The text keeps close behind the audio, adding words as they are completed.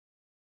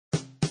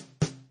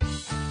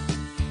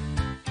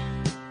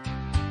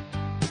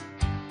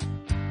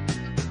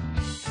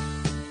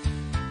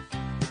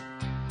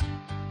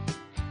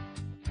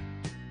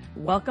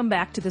Welcome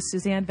back to the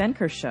Suzanne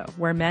Venker Show,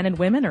 where men and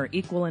women are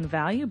equal in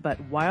value but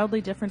wildly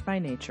different by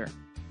nature.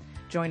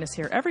 Join us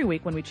here every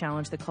week when we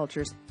challenge the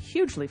culture's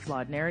hugely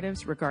flawed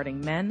narratives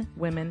regarding men,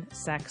 women,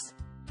 sex,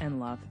 and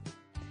love.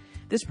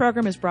 This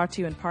program is brought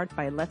to you in part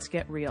by Let's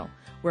Get Real,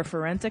 where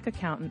forensic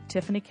accountant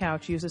Tiffany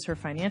Couch uses her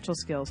financial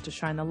skills to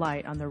shine the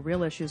light on the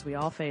real issues we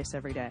all face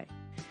every day.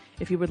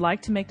 If you would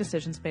like to make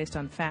decisions based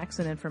on facts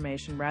and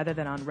information rather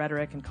than on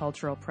rhetoric and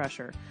cultural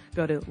pressure,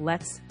 go to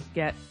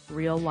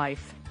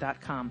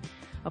letsgetreallife.com,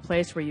 a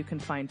place where you can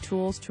find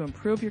tools to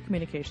improve your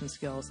communication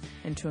skills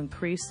and to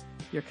increase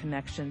your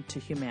connection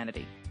to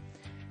humanity.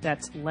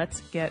 That's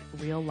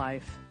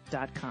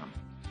letsgetreallife.com.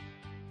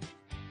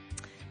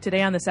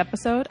 Today on this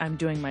episode, I'm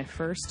doing my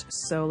first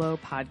solo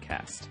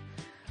podcast.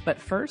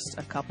 But first,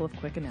 a couple of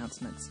quick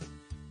announcements.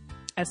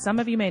 As some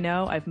of you may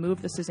know, I've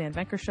moved the Suzanne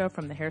Venker Show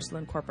from the Hair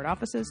Salon corporate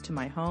offices to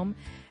my home,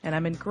 and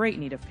I'm in great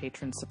need of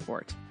patron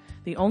support.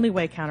 The only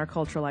way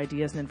countercultural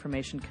ideas and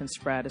information can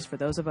spread is for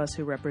those of us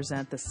who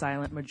represent the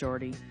silent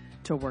majority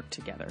to work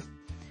together.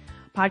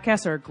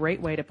 Podcasts are a great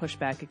way to push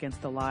back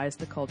against the lies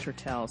the culture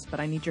tells, but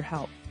I need your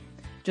help.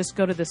 Just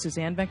go to the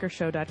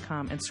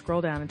SuzanneVenkerShow.com and scroll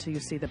down until you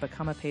see the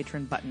Become a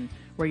Patron button,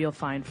 where you'll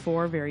find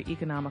 4 very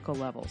economical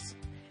levels.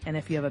 And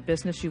if you have a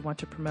business you want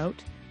to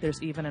promote,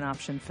 there's even an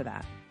option for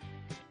that.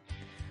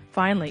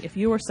 Finally, if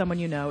you or someone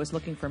you know is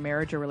looking for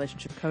marriage or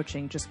relationship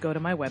coaching, just go to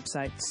my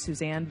website,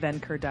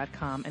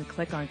 SuzanneVenker.com, and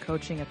click on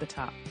Coaching at the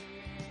top.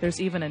 There's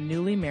even a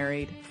newly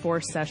married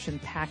 4-session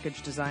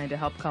package designed to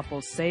help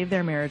couples save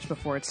their marriage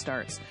before it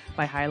starts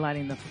by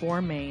highlighting the 4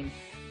 main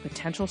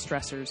potential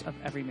stressors of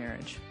every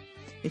marriage.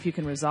 If you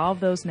can resolve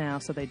those now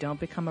so they don't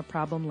become a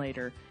problem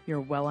later,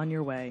 you're well on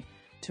your way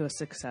to a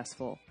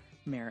successful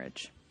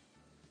marriage.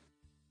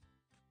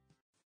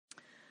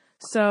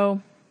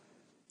 So,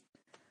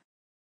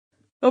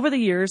 over the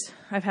years,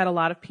 I've had a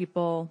lot of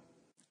people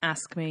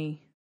ask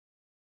me,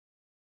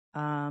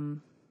 all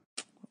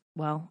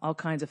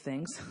kinds of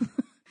things.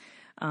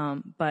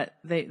 But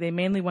they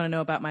mainly want to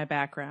know about my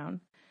background,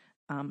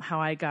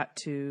 how I got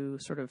to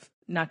sort of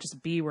not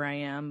just be where I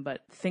am,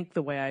 but think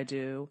the way I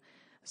do,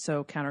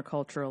 so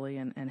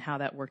counterculturally, and how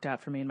that worked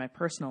out for me in my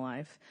personal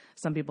life.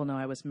 Some people know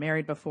I was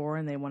married before,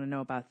 and they want to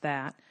know about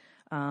that.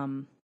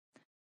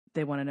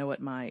 They want to know what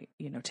my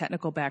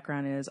technical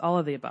background is, all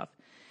of the above.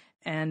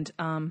 And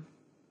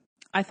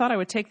I thought I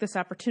would take this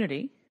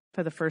opportunity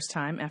for the first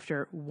time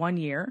after 1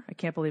 year. I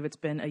can't believe it's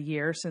been a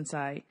year since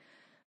I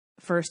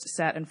first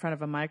sat in front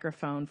of a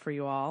microphone for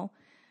you all.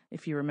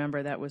 If you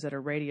remember, that was at a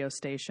radio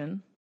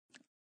station,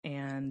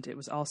 and it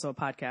was also a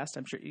podcast.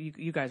 I'm sure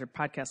you guys are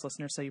podcast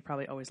listeners, so you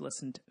probably always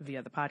listened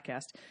via the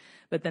podcast.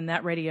 But then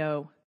that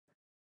radio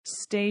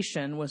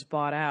station was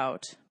bought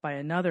out by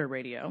another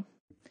radio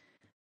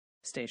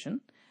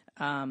station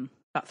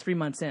about 3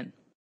 months in,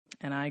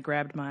 and I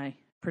grabbed my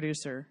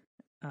producer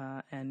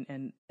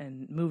and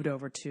moved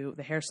over to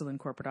the Hair Salon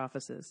corporate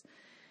offices.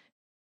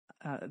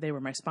 They were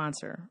my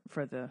sponsor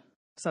for the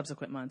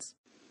subsequent months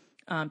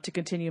to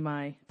continue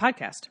my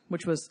podcast,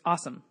 which was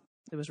awesome.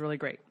 It was really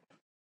great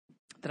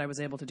that I was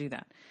able to do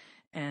that.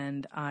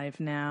 And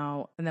then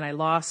I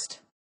lost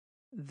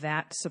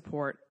that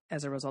support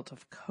as a result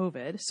of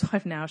COVID. So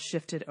I've now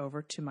shifted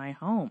over to my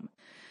home,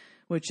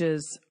 which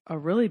is a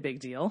really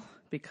big deal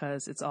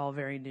because it's all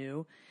very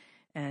new.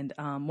 And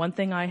one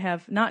thing I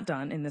have not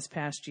done in this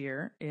past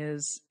year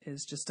is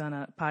just done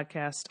a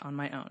podcast on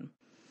my own.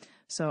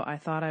 So I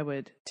thought I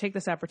would take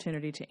this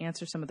opportunity to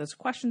answer some of those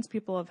questions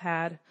people have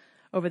had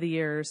over the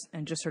years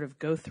and just sort of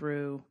go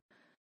through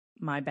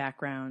my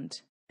background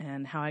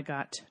and how I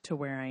got to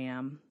where I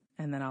am.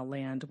 And then I'll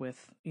land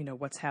with,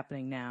 what's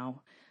happening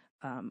now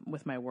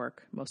with my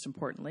work, most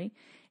importantly.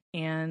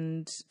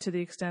 And to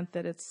the extent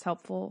that it's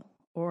helpful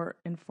or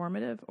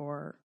informative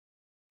or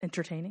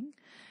entertaining,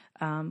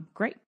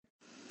 great.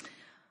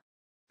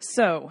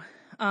 So,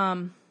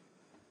 I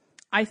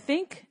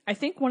think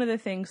one of the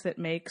things that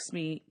makes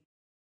me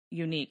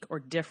unique or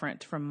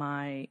different from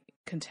my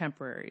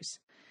contemporaries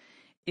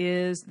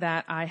is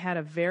that I had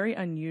a very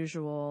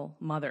unusual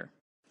mother.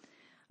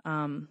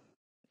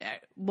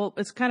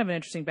 It's kind of an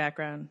interesting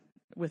background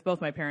with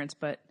both my parents,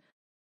 but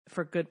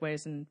for good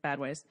ways and bad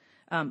ways.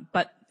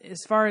 But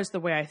as far as the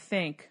way I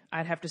think,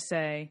 I'd have to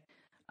say,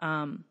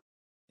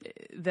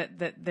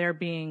 that they're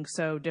being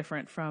so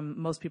different from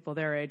most people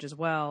their age as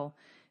well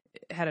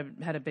had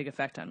a big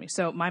effect on me.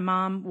 So my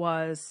mom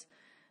was,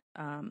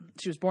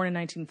 she was born in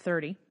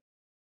 1930.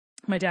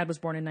 My dad was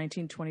born in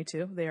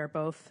 1922. They are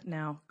both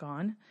now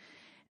gone.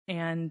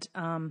 And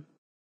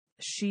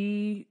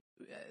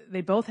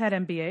they both had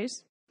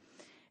MBAs.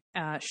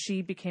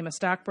 She became a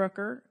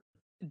stockbroker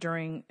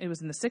it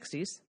was in the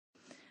 60s.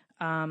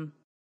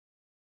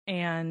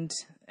 And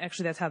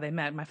actually that's how they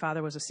met. My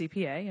father was a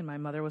CPA and my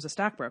mother was a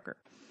stockbroker.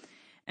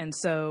 And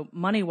so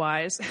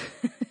money-wise,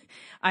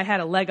 I had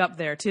a leg up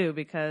there too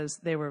because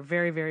they were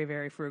very, very,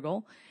 very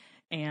frugal,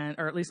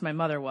 or at least my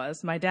mother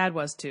was. My dad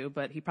was too,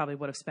 but he probably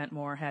would have spent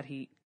more had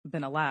he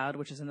been allowed,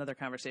 which is another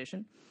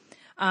conversation.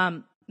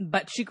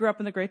 But she grew up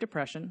in the Great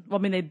Depression. Well,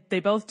 I mean, they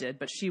both did,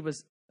 but she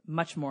was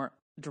much more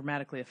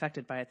dramatically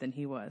affected by it than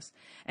he was.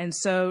 And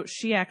so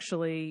she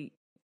actually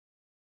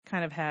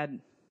kind of had,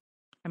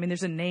 I mean,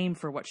 there's a name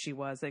for what she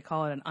was. They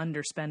call it an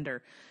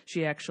underspender.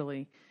 She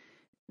actually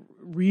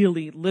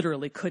really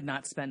literally could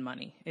not spend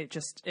money.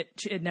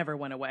 It never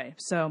went away.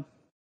 So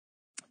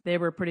they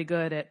were pretty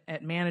good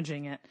at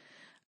managing it,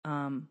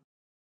 and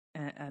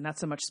not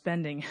so much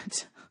spending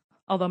it,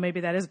 although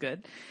maybe that is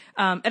good.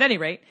 At any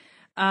rate,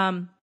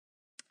 so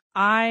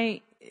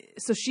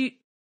she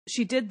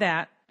did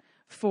that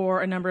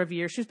for a number of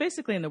years. She was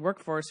basically in the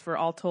workforce for,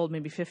 all told,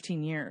 maybe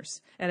 15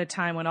 years, at a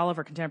time when all of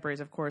her contemporaries,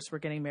 of course, were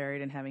getting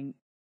married and having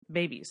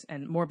babies,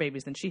 and more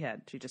babies than she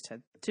had. She just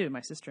had 2,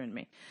 my sister and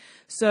me.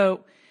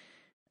 So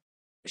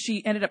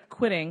she ended up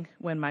quitting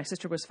when my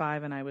sister was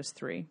 5 and I was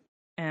 3.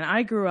 And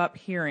I grew up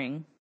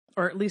hearing,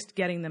 or at least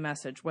getting the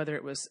message, whether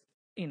it was,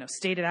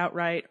 stated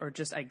outright or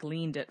just I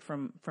gleaned it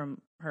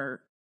from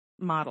her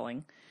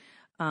modeling,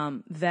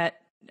 that,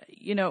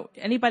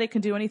 anybody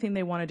can do anything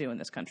they want to do in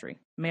this country,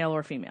 male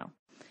or female.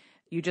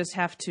 You just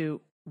have to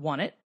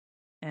want it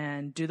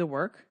and do the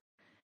work,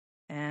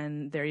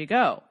 and there you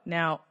go.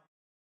 Now,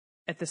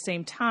 at the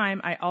same time,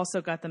 I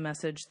also got the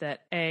message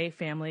that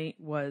family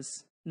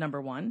was number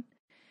one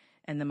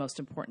and the most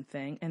important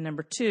thing. And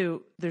number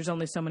 2, there's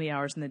only so many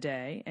hours in the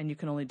day and you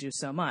can only do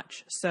so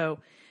much. So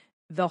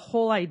the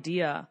whole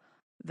idea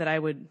that I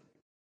would,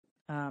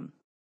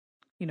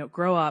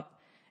 grow up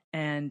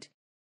and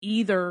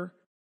either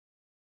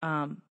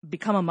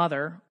become a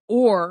mother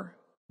or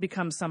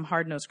become some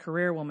hard-nosed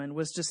career woman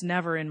was just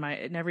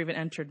it never even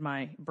entered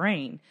my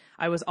brain.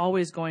 I was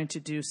always going to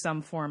do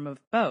some form of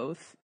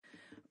both,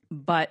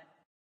 but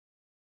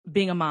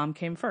being a mom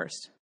came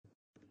first.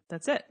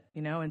 That's it,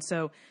 and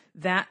so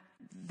that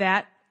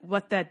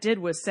what that did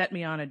was set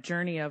me on a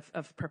journey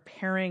of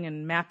preparing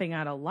and mapping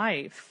out a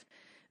life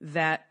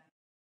that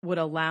would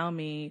allow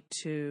me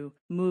to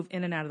move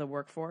in and out of the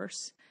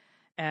workforce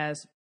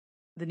as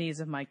the needs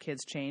of my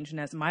kids change and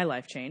as my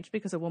life changed,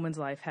 because a woman's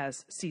life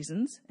has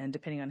seasons, and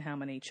depending on how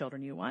many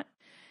children you want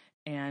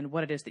and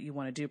what it is that you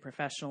want to do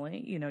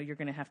professionally, you're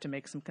going to have to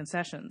make some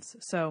concessions.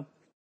 So,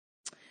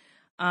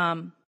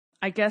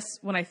 I guess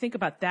when I think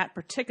about that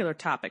particular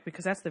topic,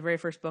 because that's the very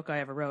first book I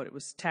ever wrote, it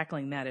was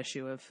tackling that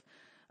issue of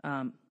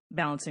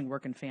balancing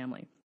work and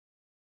family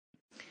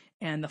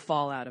and the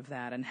fallout of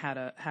that, and how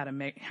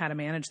to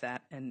manage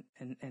that and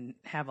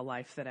have a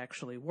life that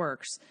actually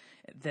works,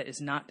 that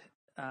is not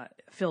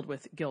filled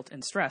with guilt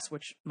and stress,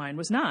 which mine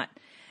was not.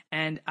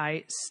 And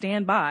I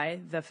stand by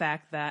the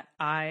fact that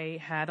I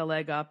had a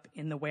leg up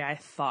in the way I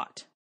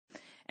thought.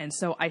 And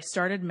so I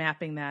started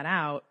mapping that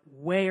out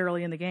way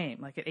early in the game,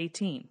 like at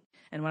 18.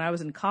 And when I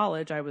was in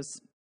college, I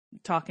was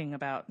talking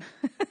about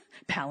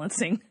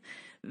balancing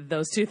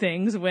those two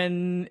things,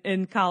 when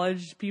in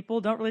college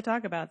people don't really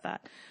talk about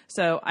that.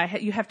 So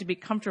you have to be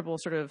comfortable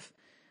sort of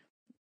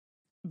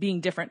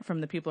being different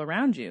from the people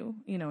around you,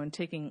 and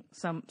taking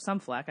some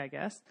flack, I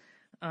guess,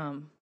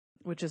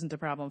 which isn't a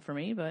problem for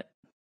me, but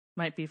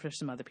might be for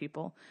some other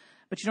people.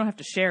 But you don't have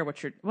to share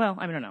what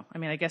I don't know. I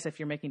mean, I guess if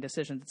you're making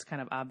decisions, it's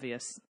kind of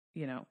obvious,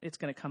 it's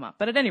going to come up.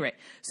 But at any rate,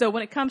 so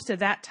when it comes to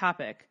that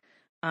topic,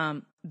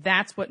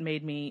 that's what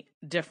made me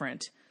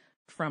different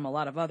from a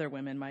lot of other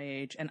women my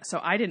age. And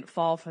so I didn't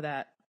fall for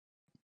that.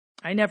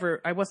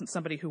 I wasn't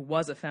somebody who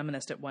was a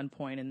feminist at one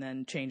point and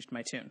then changed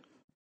my tune.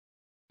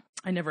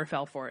 I never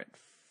fell for it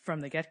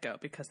from the get-go,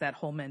 because that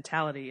whole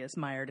mentality is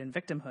mired in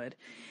victimhood.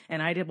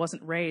 And I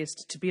wasn't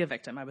raised to be a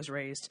victim. I was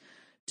raised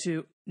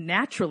to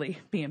naturally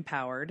be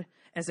empowered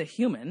as a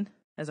human,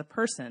 as a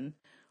person,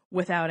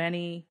 without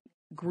any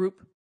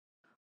group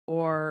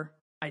or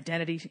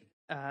identity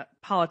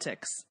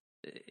politics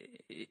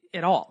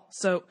at all.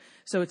 So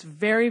it's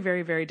very,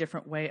 very, very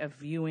different way of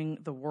viewing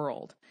the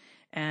world.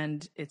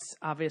 And it's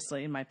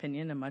obviously, in my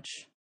opinion, a much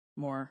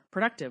more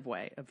productive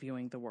way of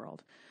viewing the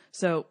world.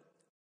 So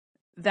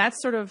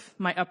that's sort of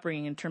my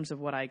upbringing in terms of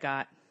what I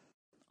got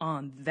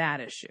on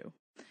that issue.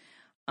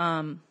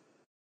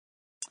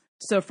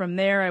 So from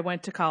there, I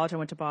went to college. I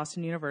went to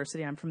Boston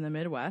University. I'm from the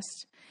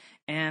Midwest,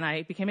 and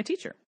I became a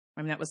teacher.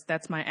 I mean,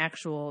 that's my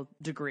actual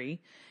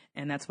degree,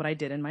 and that's what I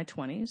did in my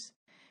 20s.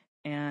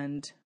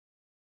 And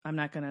I'm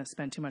not going to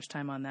spend too much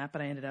time on that,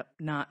 but I ended up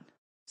not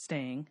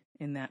staying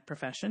in that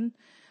profession.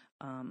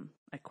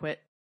 I quit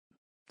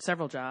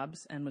several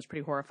jobs and was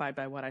pretty horrified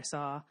by what I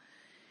saw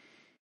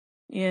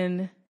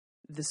in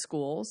the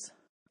schools,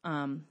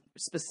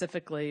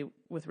 specifically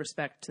with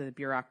respect to the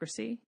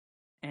bureaucracy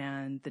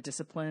and the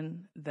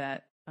discipline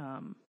that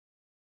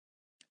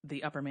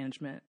the upper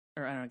management,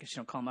 or I guess you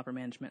don't call them upper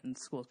management in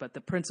schools, but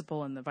the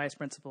principal and the vice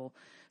principal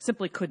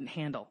simply couldn't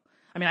handle.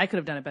 I mean, I could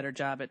have done a better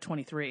job at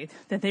 23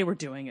 than they were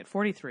doing at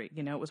 43.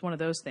 It was one of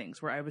those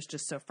things where I was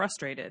just so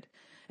frustrated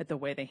at the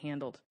way they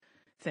handled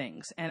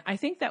things. And I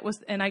think that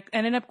was, and I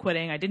ended up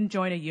quitting. I didn't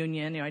join a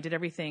union. I did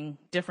everything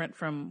different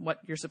from what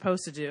you're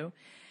supposed to do.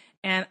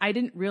 And I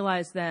didn't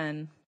realize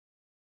then,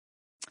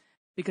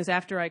 because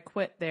after I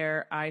quit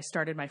there, I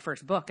started my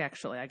first book,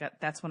 actually.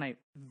 That's when I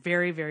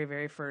very, very,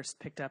 very first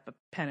picked up a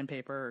pen and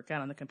paper, or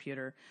got on the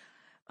computer.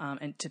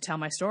 and to tell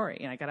my story.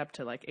 And I got up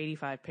to like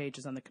 85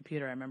 pages on the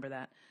computer. I remember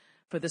that,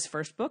 for this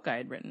first book I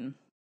had written.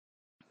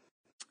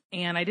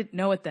 And I didn't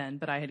know it then,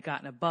 but I had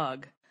gotten a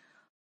bug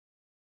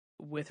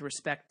with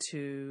respect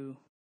to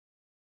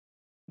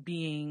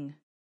being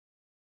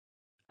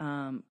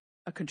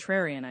a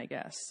contrarian, I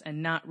guess,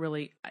 and not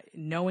really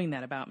knowing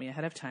that about me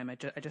ahead of time. I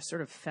just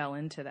sort of fell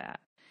into that.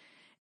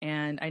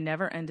 And I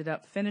never ended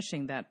up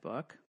finishing that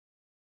book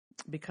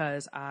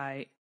because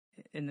I,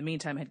 in the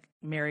meantime, had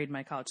married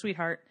my college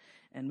sweetheart,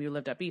 and we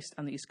lived up east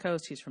on the East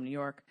Coast. He's from New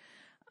York.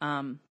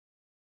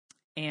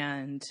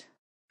 And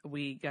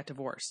we got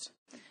divorced.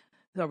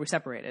 So we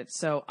separated.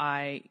 So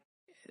I,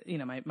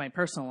 my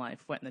personal life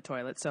went in the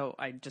toilet. So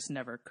I just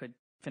never could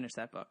finish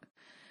that book.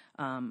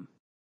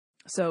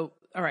 So,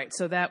 all right.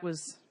 So that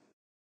was,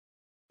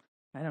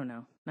 I don't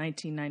know,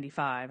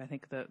 1995. I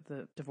think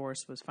the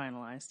divorce was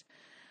finalized.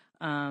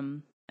 I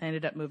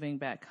ended up moving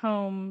back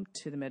home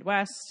to the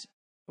Midwest,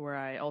 where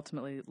I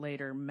ultimately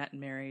later met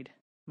and married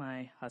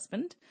my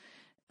husband.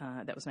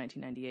 That was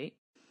 1998.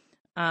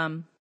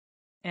 And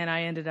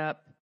I ended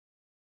up,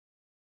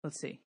 let's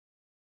see.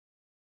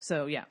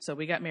 So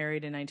we got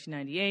married in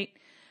 1998,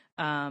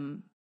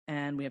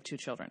 and we have 2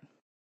 children.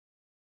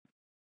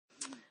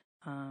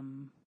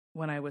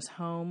 When I was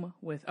home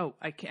with,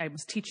 I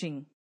was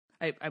teaching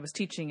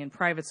in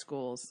private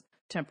schools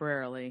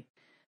temporarily,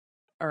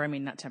 or I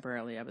mean, not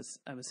temporarily. I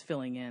was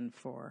filling in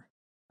for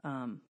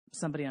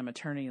somebody on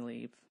maternity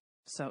leave.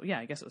 So yeah,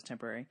 I guess it was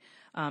temporary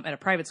at a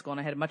private school, and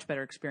I had a much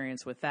better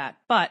experience with that.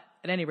 But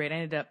at any rate, I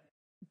ended up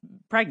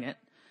pregnant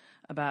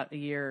about a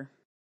year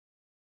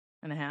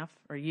and a half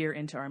or a year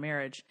into our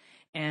marriage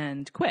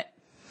and quit.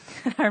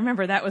 I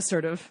remember that was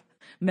sort of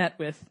met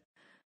with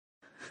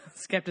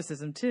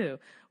skepticism too.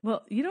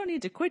 Well, you don't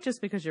need to quit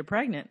just because you're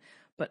pregnant.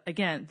 But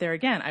again,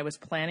 I was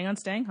planning on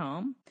staying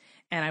home,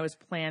 and I was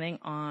planning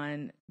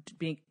on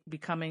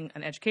becoming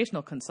an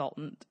educational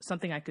consultant,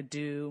 something I could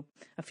do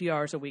a few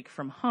hours a week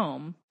from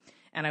home.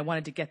 And I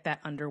wanted to get that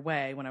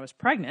underway when I was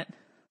pregnant.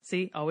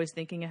 See, always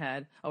thinking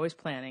ahead, always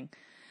planning.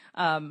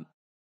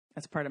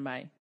 That's part of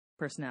my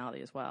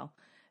personality as well.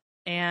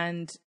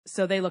 And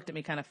so they looked at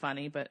me kind of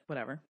funny, but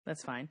whatever,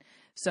 that's fine.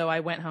 So I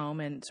went home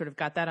and sort of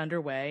got that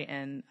underway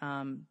and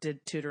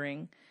did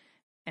tutoring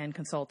and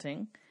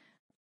consulting.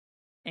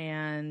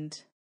 And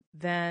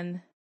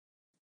then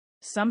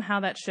somehow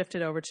that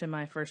shifted over to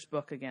my first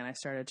book again. I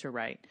started to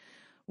write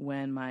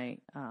when my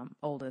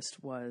oldest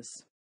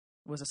was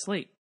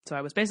asleep. So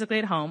I was basically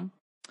at home,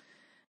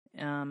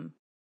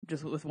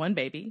 just with one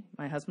baby.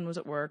 My husband was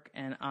at work,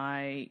 and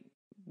I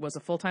was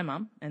a full-time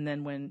mom. And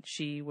then when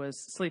she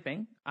was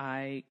sleeping,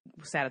 I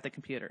sat at the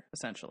computer,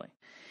 essentially,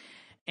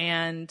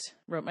 and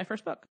wrote my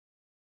first book.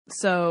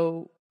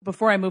 So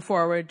before I move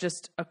forward,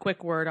 just a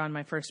quick word on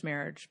my first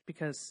marriage,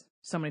 because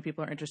so many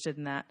people are interested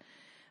in that.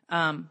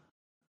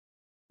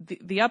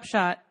 The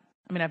upshot,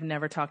 I mean, I've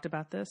never talked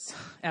about this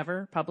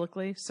ever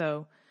publicly,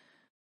 so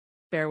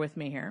bear with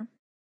me here.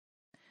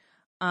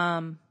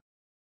 At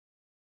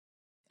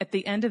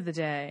the end of the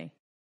day,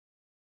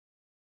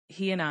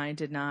 he and I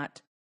did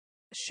not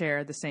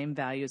share the same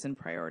values and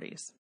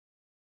priorities.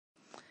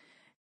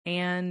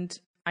 And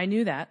I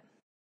knew that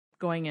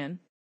going in,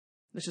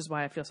 which is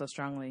why I feel so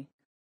strongly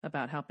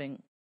about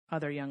helping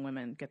other young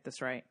women get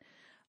this right.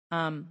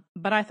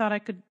 But I thought I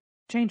could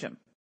change him.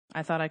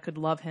 I thought I could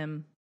love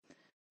him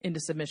into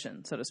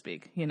submission, so to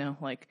speak.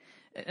 Like,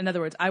 in other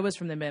words, I was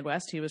from the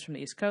Midwest. He was from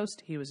the East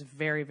Coast. He was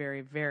very,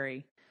 very,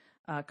 very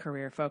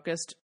career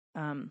focused,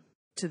 to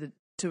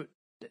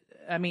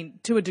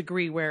a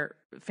degree where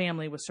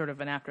family was sort of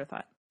an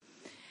afterthought.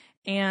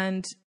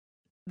 And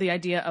the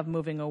idea of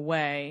moving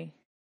away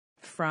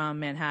from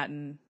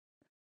Manhattan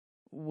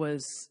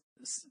was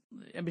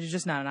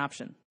just not an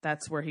option.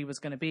 That's where he was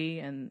going to be,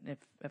 and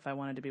if I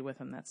wanted to be with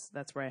him,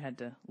 that's where I had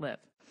to live.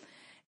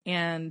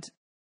 And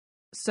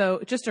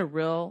so just a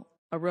real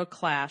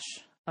clash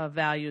of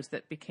values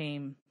that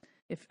became,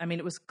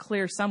 it was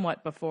clear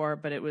somewhat before,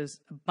 but it was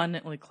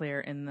abundantly clear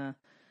in the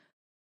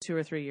 2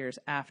 or 3 years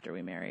after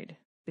we married,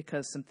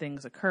 because some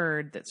things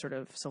occurred that sort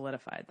of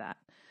solidified that.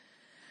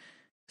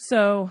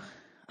 So,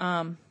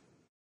 that's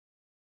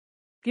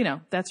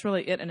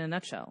really it in a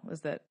nutshell,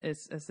 is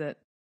that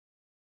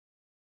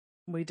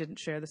we didn't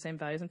share the same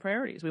values and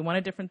priorities. We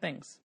wanted different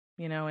things,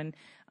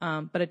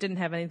 but it didn't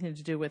have anything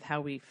to do with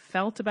how we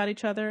felt about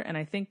each other. And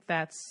I think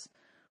that's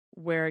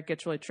where it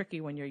gets really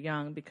tricky when you're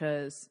young,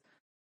 because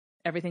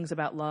everything's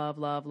about love,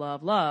 love,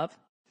 love, love.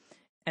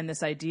 And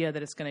this idea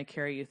that it's going to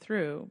carry you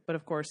through. But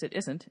of course it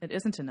isn't. It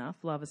isn't enough.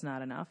 Love is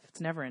not enough.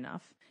 It's never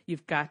enough.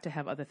 You've got to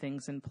have other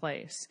things in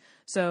place.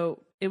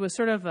 So it was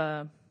sort of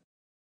a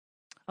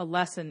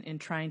lesson in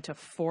trying to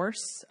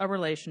force a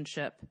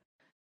relationship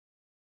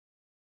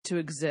to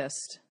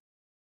exist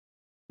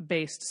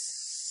based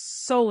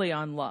solely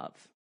on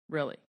love,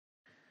 really.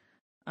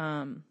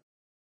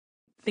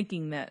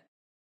 Thinking that,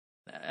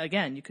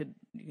 again, you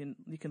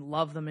can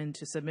love them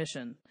into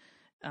submission.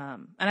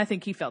 And I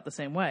think he felt the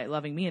same way,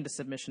 loving me into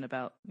submission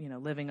about,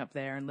 living up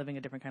there and living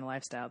a different kind of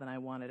lifestyle than I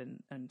wanted,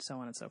 and so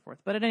on and so forth.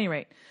 But at any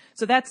rate,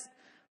 so that's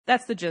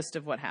that's the gist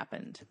of what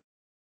happened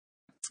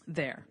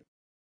there.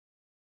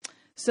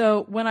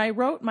 So when I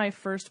wrote my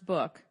first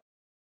book,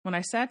 when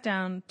I sat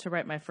down to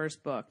write my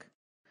first book,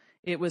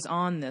 it was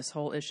on this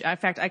whole issue. In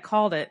fact, I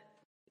called it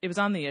was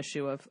on the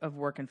issue of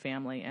work and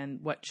family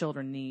and what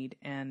children need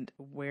and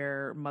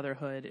where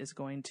motherhood is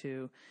going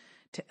to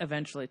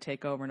eventually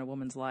take over in a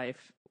woman's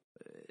life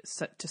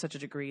to such a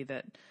degree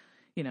that,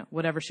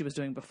 whatever she was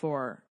doing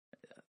before,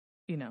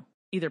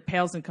 either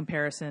pales in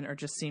comparison or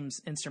just seems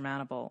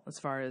insurmountable as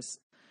far as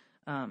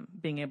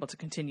being able to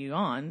continue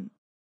on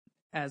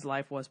as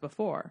life was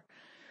before.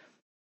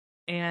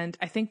 And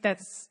I think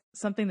that's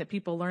something that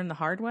people learn the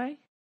hard way.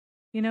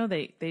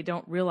 They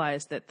don't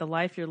realize that the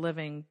life you're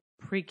living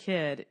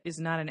pre-kid is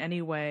not in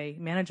any way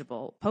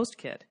manageable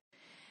post-kid.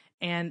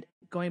 And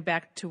going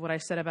back to what I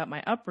said about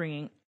my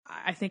upbringing,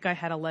 I think I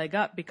had a leg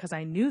up because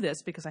I knew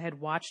this because I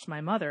had watched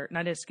my mother.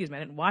 I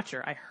didn't watch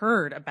her. I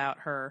heard about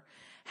her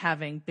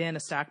having been a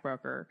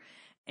stockbroker,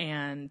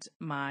 and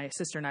my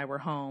sister and I were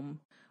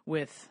home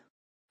with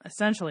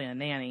essentially a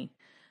nanny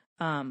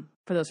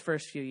for those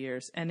first few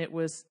years. And it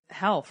was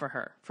hell for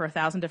her for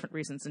 1,000 different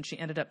reasons. And she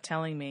ended up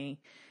telling me,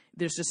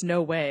 there's just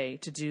no way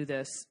to do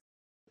this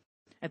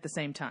at the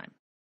same time.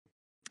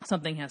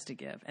 Something has to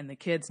give, and the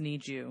kids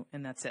need you,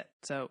 and that's it.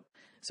 So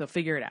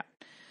figure it out.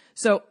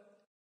 So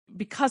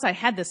because I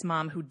had this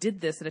mom who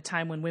did this at a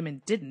time when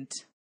women didn't,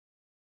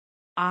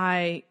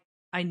 I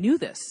knew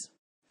this.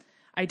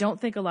 I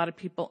don't think a lot of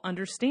people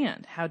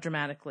understand how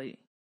dramatically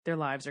their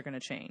lives are going to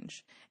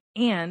change.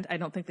 And I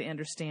don't think they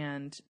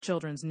understand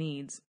children's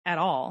needs at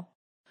all.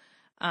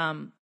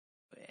 And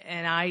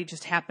I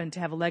just happened to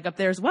have a leg up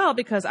there as well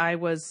because I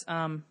was,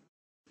 I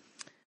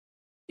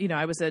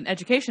was an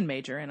education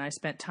major, and I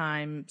spent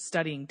time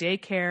studying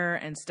daycare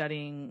and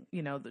studying,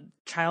 the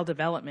child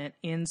development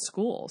in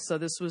school. So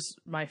this was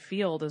my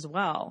field as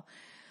well.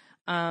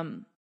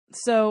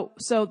 So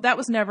that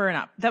was never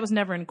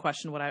in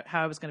question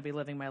how I was going to be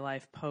living my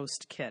life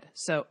post kid.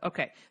 So,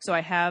 okay. So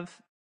I have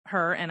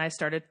her, and I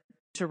started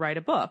to write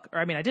a book,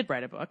 I did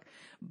write a book,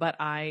 but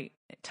I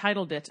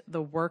titled it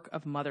The Work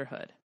of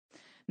Motherhood.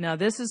 Now,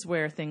 this is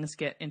where things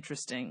get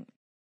interesting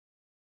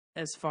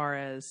as far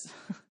as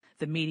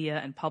the media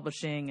and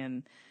publishing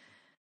and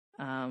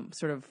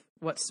sort of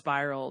what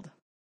spiraled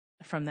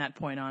from that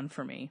point on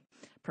for me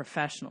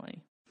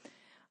professionally.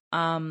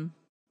 So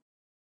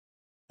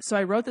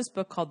I wrote this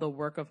book called The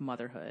Work of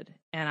Motherhood,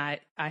 and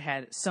I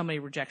had so many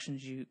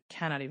rejections you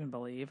cannot even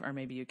believe, or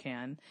maybe you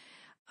can.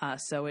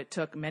 So it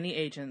took many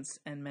agents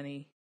and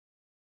many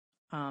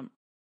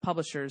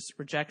publishers'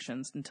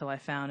 rejections until I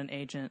found an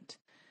agent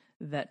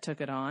that took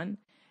it on.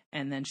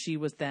 And then she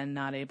was then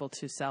not able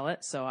to sell it,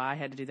 so I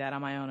had to do that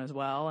on my own as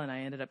well. And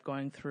I ended up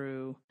going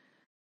through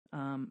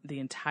the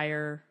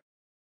entire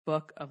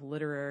book of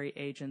literary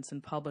agents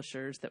and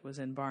publishers that was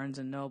in Barnes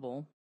and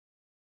Noble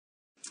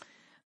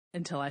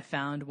until I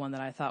found one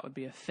that I thought would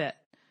be a fit.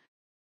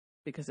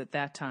 Because at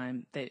that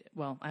time, they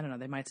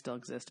might still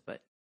exist,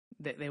 but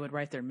they would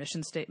write their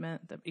mission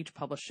statement. Each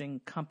publishing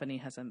company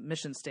has a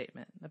mission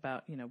statement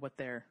about what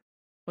they're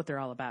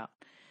all about.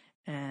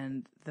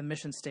 And the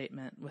mission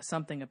statement was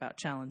something about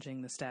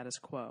challenging the status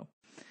quo.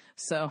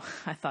 So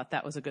I thought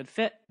that was a good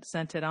fit,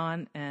 sent it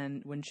on,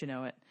 and wouldn't you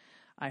know it,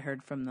 I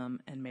heard from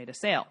them and made a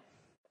sale.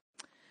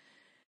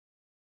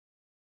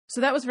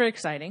 So that was very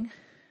exciting.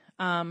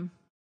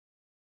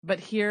 But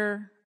here's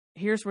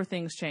where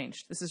things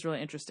changed. This is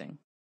really interesting.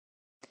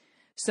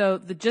 So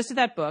the gist of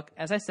that book,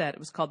 as I said, it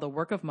was called The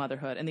Work of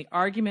Motherhood. And the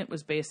argument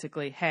was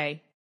basically,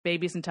 hey,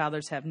 babies and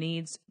toddlers have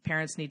needs.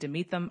 Parents need to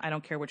meet them. I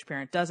don't care which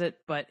parent does it,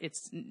 but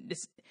it's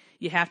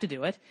you have to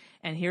do it.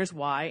 And here's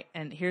why.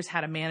 And here's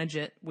how to manage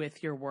it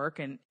with your work.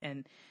 And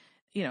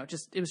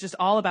it was just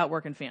all about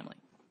work and family.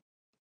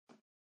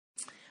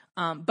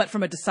 But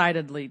from a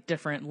decidedly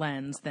different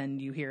lens than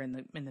you hear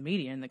in the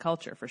media, in the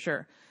culture, for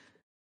sure.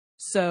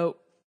 So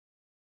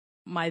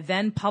my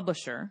then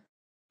publisher,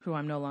 who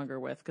I'm no longer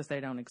with because they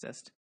don't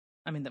exist.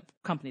 The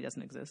company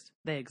doesn't exist.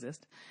 They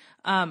exist.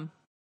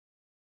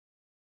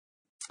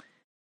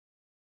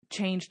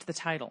 Changed the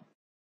title.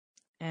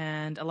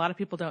 And a lot of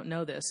people don't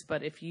know this,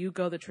 but if you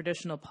go the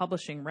traditional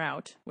publishing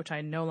route, which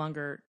I no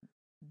longer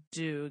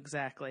do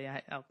exactly,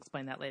 I'll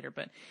explain that later,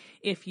 but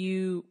if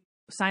you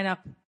sign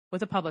up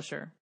with a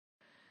publisher,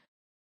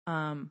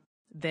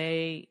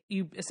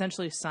 you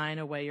essentially sign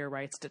away your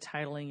rights to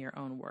titling your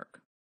own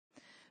work.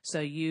 So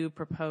you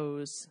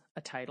propose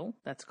a title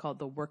that's called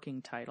the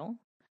working title,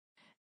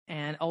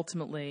 and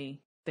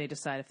ultimately they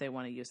decide if they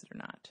want to use it or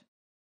not.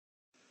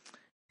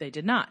 They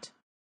did not.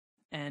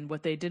 And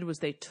what they did was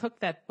they took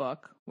that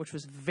book, which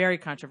was very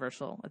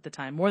controversial at the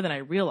time, more than I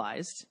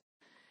realized,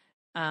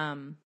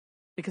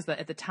 because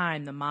at the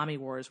time the mommy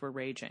wars were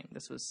raging.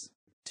 This was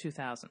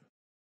 2000.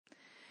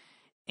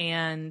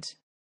 And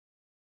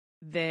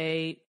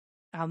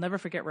I'll never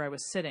forget where I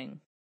was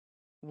sitting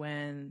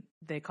when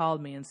they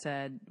called me and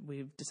said,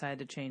 we've decided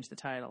to change the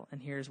title,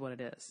 and here's what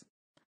it is.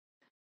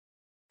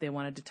 They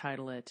wanted to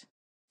title it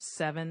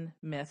 7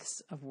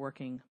 Myths of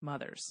Working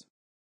Mothers.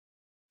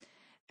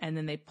 And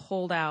then they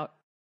pulled out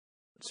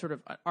sort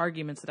of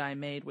arguments that I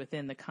made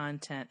within the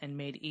content and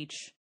made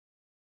each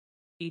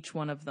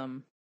one of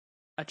them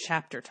a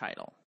chapter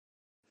title.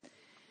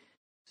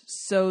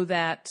 So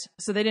they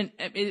didn't,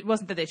 it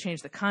wasn't that they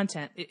changed the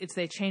content, it's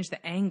they changed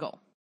the angle.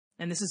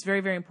 And this is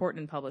very, very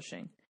important in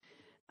publishing.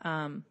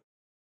 How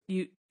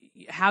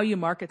you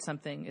market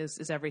something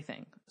is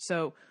everything.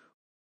 So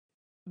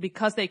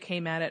because they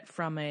came at it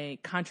from a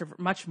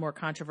much more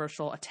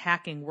controversial,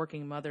 attacking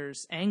working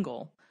mothers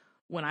angle,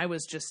 when I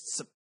was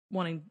just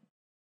wanting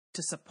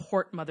to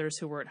support mothers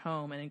who were at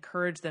home and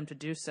encourage them to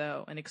do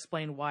so and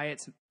explain why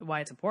it's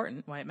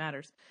important, why it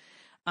matters,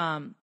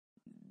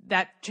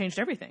 that changed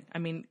everything. I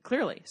mean,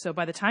 clearly. So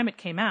by the time it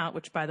came out,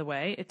 which, by the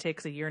way, it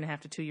takes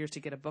 1.5 to 2 years to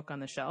get a book on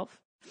the shelf.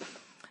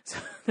 So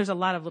there's a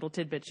lot of little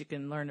tidbits you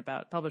can learn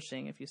about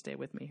publishing if you stay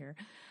with me here.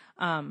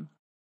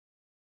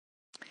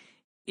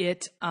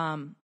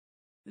 The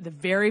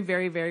very,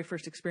 very, very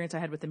first experience I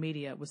had with the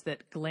media was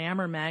that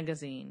Glamour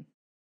magazine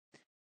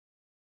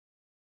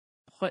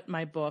put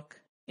my book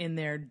in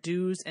their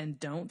do's and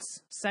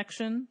don'ts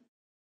section,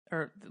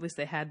 or at least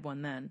they had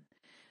one then.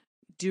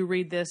 Do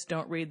read this,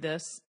 don't read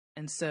this.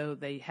 And so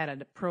they had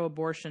a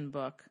pro-abortion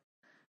book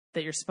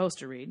that you're supposed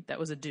to read. That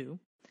was a do.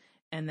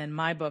 And then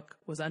my book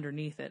was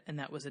underneath it, and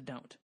that was a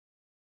don't.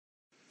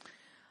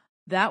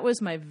 That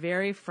was my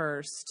very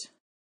first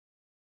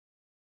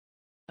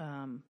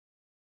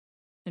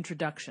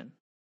introduction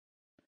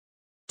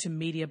to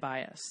media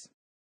bias.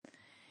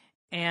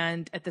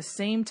 And at the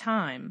same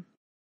time,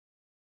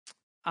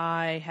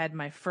 I had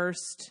my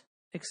first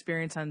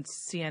experience on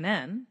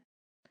CNN.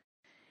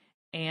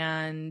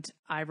 And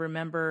I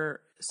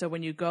remember, so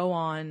when you go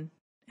on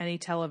any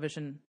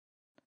television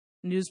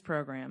news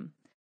program,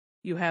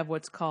 you have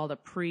what's called a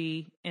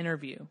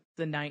pre-interview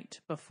the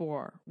night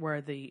before,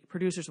 where the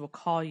producers will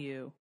call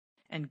you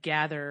and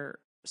gather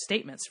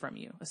statements from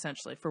you,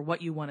 essentially, for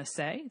what you want to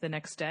say the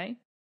next day.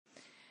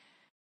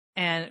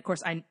 And, of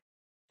course, I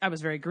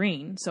was very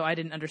green, so I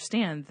didn't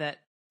understand that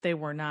they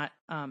were not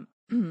on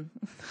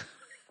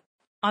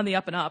the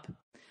up and up,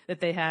 that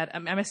they had.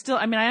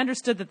 I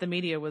understood that the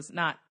media was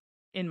not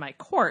in my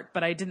court,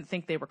 but I didn't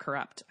think they were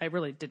corrupt. I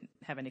really didn't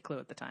have any clue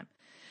at the time.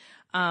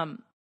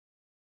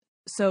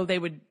 So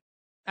we'd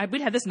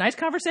have this nice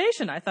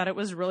conversation. I thought it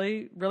was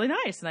really, really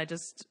nice. And I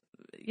just,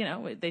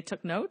 they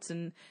took notes,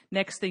 and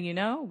next thing you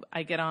know,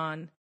 I get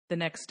on the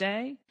next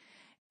day,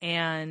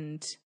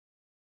 and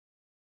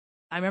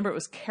I remember it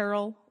was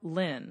Carol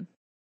Lynn,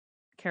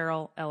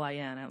 Carol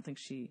L-I-N. I don't think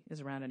she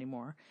is around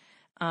anymore.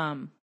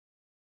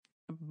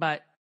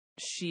 But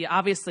she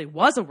obviously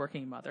was a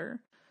working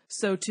mother.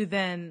 So to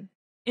then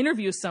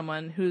interview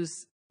someone whose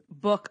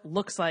book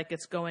looks like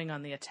it's going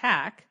on the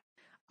attack,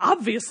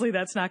 obviously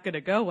that's not going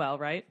to go well,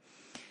 right?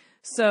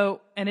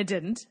 So, and it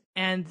didn't.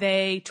 And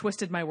they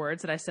twisted my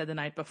words that I said the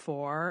night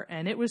before.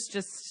 And it was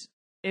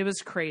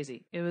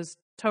crazy. It was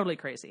totally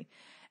crazy.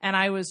 And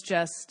I was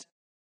just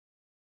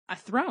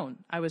thrown.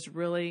 I was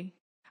really,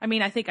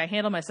 I think I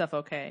handled myself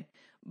okay.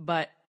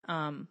 But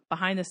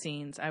behind the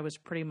scenes, I was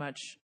pretty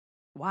much,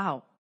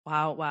 wow.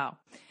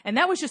 And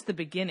that was just the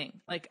beginning.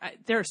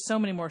 There are so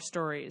many more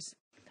stories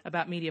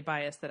about media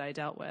bias that I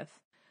dealt with.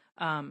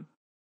 But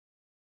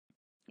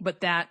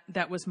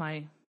that was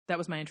my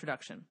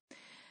introduction.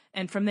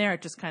 And from there,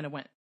 it just kind of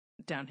went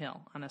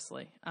downhill,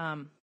 honestly.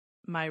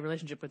 My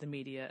relationship with the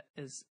media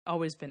has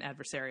always been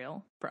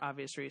adversarial for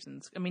obvious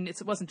reasons.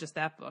 It wasn't just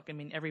that book.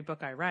 Every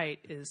book I write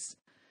is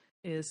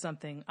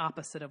something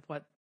opposite of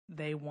what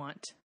they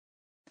want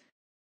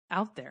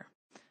out there.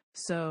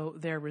 So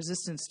their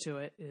resistance to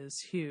it is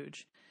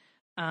huge.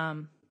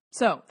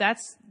 So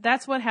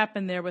that's what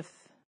happened there with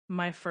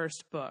my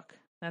first book.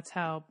 That's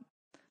how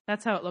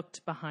it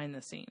looked behind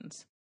the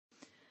scenes.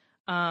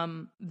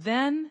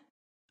 Then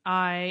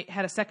I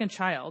had a second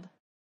child.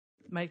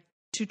 I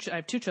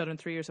have two children,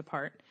 3 years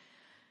apart.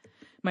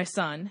 My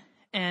son,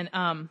 and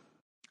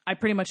I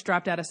pretty much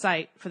dropped out of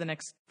sight for the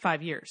next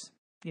 5 years.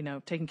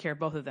 Taking care of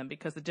both of them,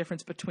 because the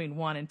difference between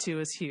 1 and 2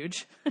 is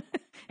huge.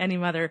 Any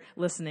mother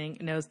listening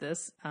knows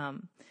this.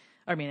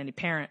 Any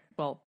parent,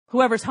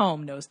 whoever's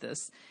home knows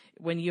this.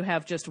 When you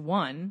have just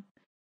one,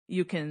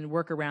 you can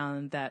work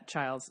around that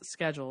child's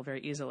schedule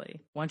very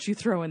easily. Once you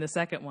throw in the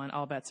second one,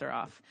 all bets are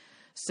off.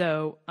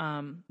 So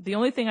the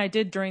only thing I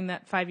did during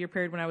that 5-year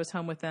period when I was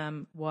home with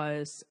them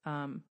was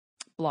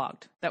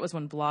blogged. That was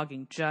when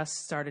blogging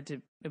just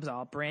started it was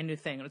all a brand new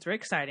thing. It was very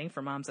exciting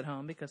for moms at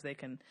home, because they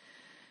can,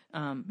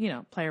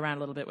 play around a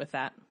little bit with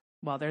that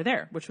while they're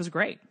there, which was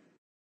great.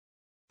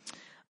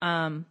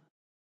 And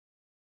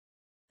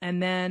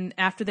then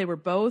after they were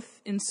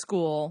both in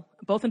school,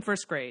 both in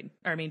first grade,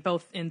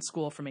 both in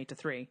school from 8 to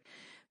 3,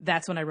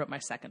 that's when I wrote my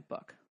second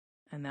book.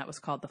 And that was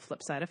called The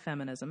Flip Side of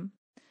Feminism.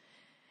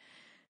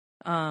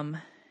 And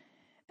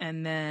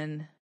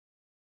then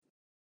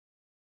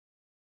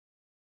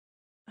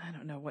I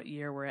don't know what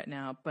year we're at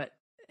now, but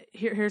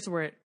here's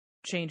where it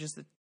changes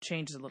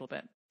a little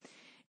bit.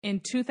 In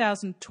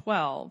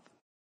 2012,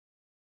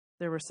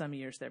 there were some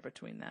years there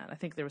between that. I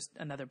think there was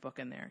another book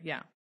in there.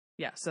 Yeah.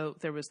 Yeah, so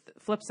there was the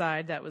flip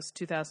side, that was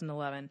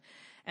 2011,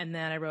 and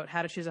then I wrote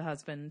How to Choose a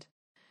Husband,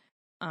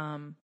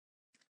 and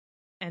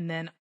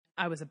then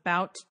I was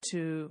about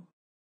to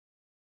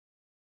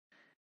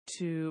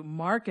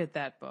market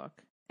that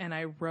book, and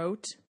I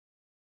wrote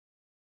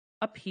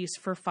a piece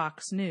for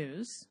Fox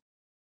News.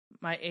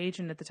 My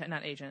agent at the time,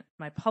 not agent,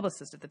 my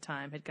publicist at the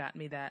time had gotten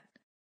me that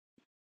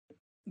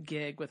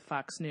gig with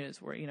Fox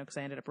News where, because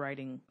I ended up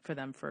writing for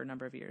them for a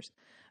number of years,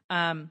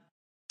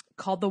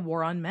 called The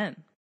War on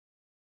Men.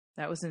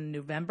 That was in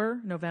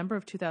November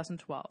of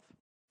 2012.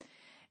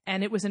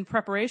 And it was in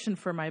preparation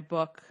for my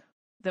book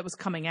that was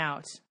coming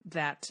out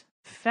that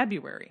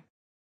February,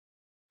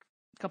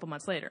 a couple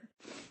months later.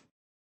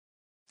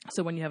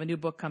 So when you have a new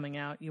book coming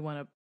out, you want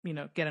to,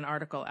 get an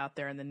article out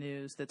there in the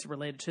news that's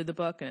related to the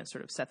book, and it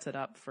sort of sets it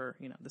up for,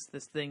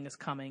 this thing is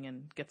coming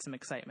and get some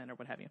excitement or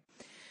what have you.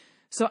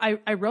 So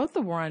I wrote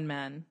The War on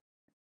Men,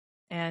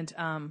 and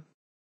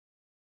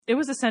it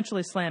was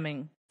essentially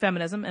slamming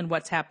feminism and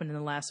what's happened in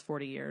the last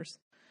 40 years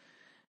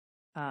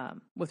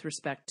with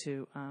respect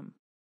to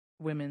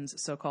women's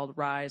so-called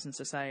rise in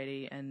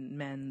society and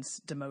men's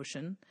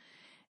demotion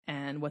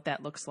and what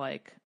that looks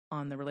like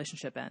on the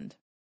relationship end.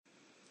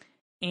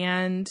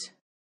 And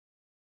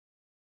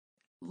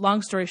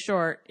long story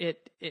short,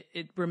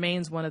 it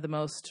remains one of the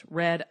most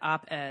read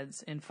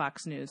op-eds in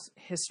Fox News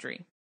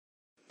history.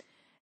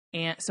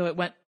 And so it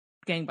went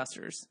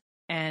gangbusters.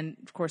 And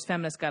of course,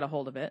 feminists got a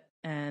hold of it.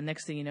 And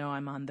next thing you know,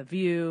 I'm on The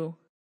View,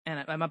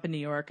 and I'm up in New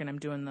York, and I'm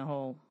doing the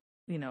whole,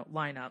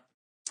 lineup.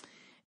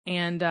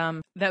 And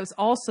that was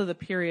also the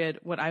period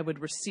what I would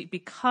receive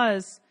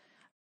because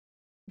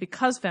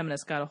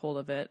feminists got a hold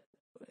of it.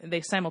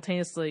 They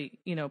simultaneously,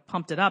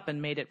 pumped it up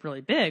and made it really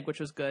big, which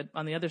was good.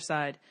 On the other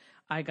side,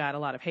 I got a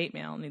lot of hate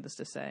mail, needless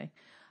to say.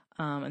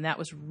 And that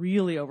was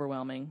really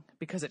overwhelming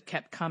because it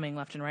kept coming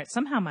left and right.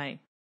 Somehow my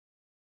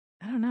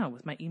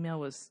email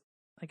was,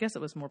 I guess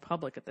it was more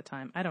public at the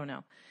time. I don't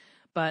know.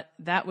 But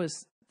that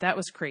was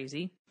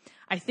crazy.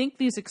 I think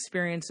these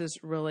experiences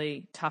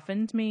really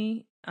toughened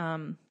me,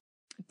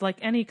 like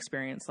any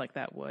experience like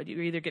that would.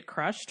 You either get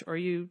crushed or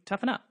you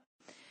toughen up.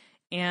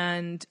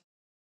 And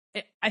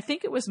I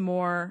think it was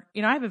more,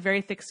 I have a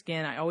very thick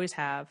skin. I always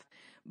have.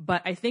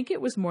 But I think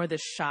it was more the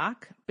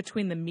shock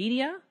between the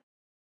media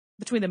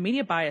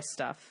bias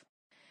stuff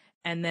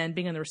and then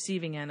being on the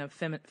receiving end of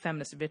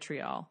feminist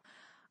vitriol.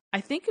 I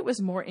think it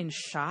was more in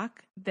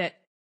shock that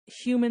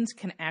humans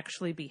can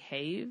actually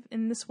behave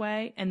in this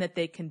way and that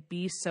they can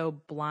be so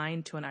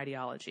blind to an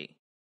ideology.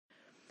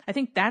 I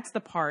think that's the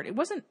part. It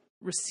wasn't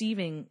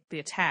receiving the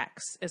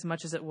attacks as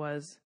much as it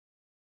was,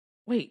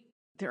 wait,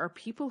 there are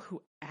people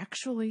who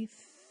actually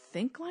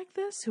think like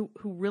this, who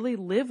really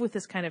live with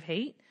this kind of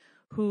hate,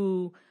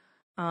 who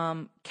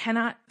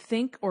cannot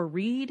think or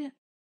read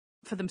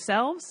for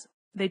themselves.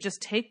 They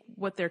just take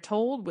what they're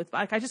told with,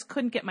 I just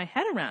couldn't get my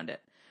head around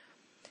it.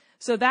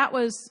 So that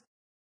was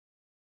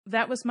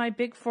my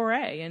big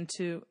foray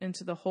into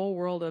the whole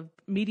world of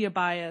media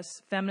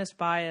bias, feminist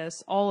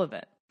bias, all of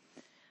it.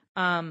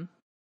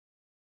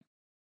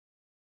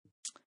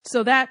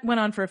 So that went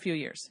on for a few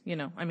years,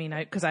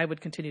 because I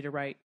would continue to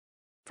write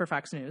for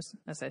Fox News,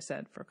 as I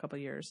said, for a couple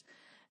of years.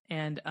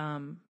 And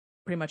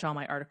pretty much all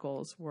my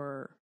articles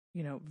were,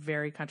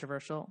 very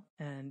controversial,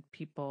 and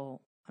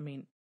people,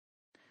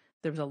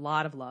 there was a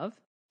lot of love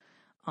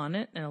on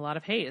it and a lot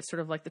of hate. It's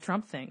sort of like the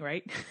Trump thing,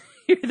 right?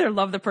 You either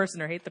love the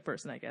person or hate the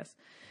person, I guess.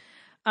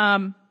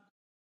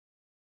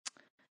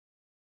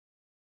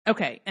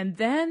 Okay. And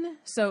then,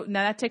 so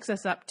now that takes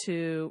us up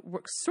to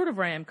sort of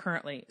where I am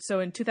currently.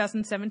 So in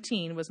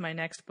 2017 was my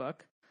next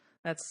book.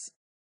 That's,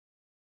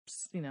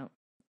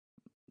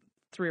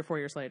 3 or 4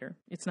 years later.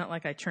 It's not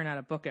like I churn out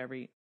a book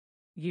every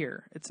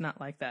year. It's not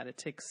like that. It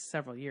takes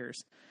several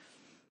years.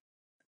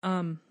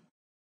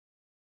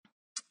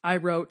 I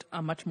wrote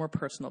a much more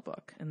personal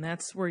book, and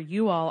that's where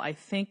you all, I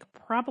think,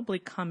 probably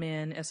come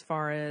in as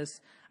far as,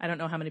 I don't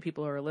know how many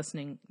people who are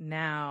listening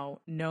now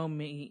know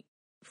me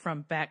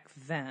from back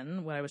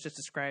then, what I was just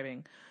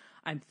describing.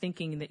 I'm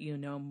thinking that you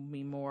know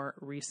me more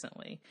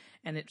recently,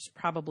 and it's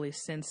probably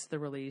since the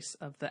release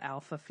of the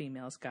Alpha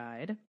Females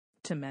Guide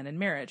to Men in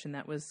Marriage, and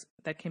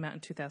that came out in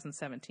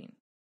 2017.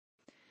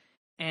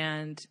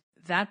 And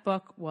that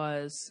book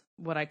was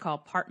what I call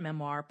part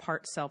memoir,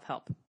 part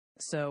self-help.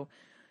 So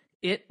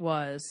it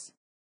was,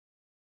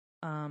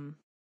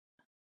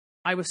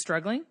 I was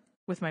struggling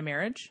with my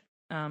marriage.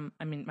 My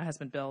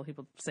husband, Bill, he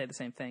will say the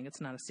same thing.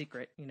 It's not a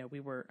secret. We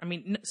were,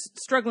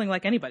 struggling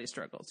like anybody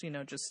struggles,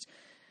 just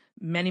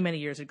many, many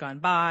years had gone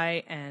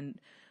by, and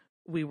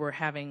we were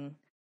having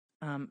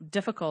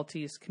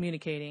difficulties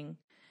communicating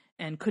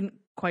and couldn't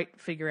quite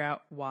figure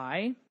out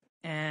why.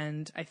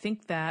 And I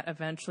think that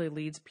eventually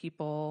leads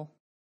people,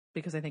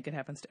 because I think it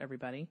happens to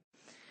everybody,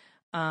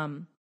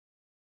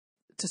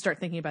 to start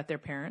thinking about their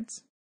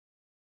parents'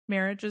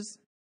 marriages,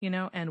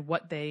 and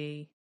what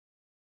they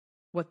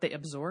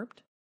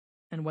absorbed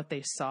and what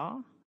they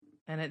saw.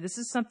 And this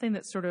is something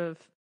that sort of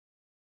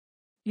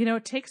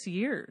it takes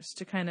years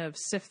to kind of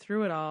sift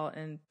through it all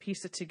and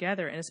piece it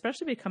together, and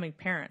especially becoming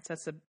parents.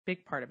 That's a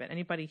big part of it.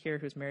 Anybody here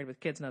who's married with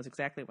kids knows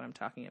exactly what I'm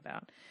talking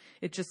about.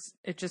 It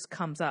just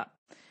comes up,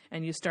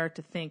 and you start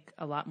to think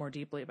a lot more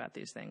deeply about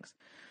these things.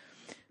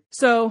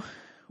 So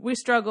we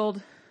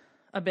struggled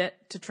a bit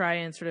to try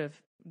and sort of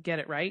get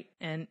it right.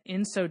 And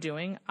in so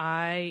doing,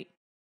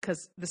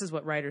 because this is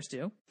what writers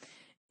do,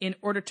 in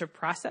order to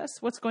process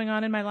what's going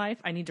on in my life,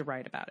 I need to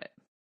write about it.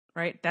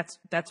 Right? That's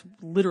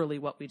literally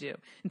what we do.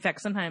 In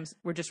fact, sometimes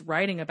we're just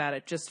writing about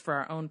it just for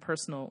our own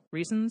personal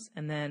reasons,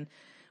 and then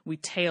we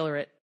tailor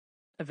it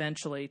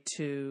eventually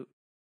to,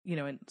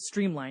 and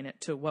streamline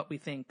it to what we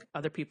think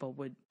other people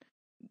would,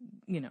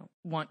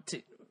 want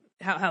to,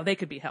 how they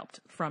could be helped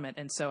from it,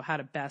 and so how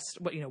to best,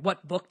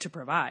 what book to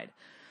provide.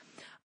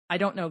 I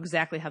don't know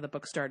exactly how the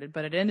book started,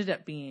 but it ended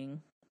up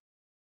being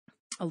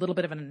a little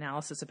bit of an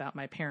analysis about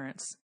my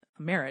parents'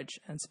 marriage,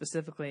 and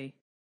specifically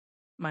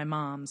my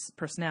mom's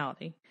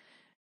personality,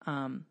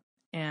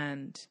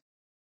 and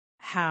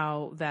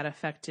how that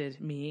affected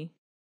me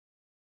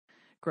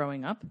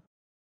growing up,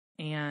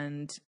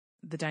 and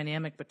the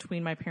dynamic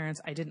between my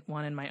parents I didn't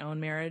want in my own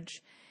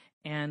marriage.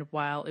 And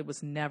while it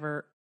was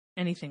never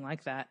anything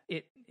like that,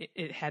 it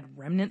had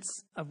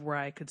remnants of where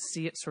I could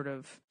see it sort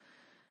of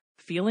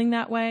feeling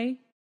that way.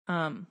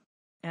 And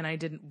I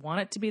didn't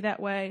want it to be that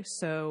way.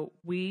 So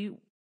we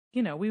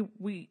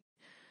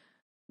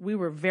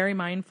were very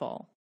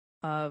mindful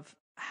of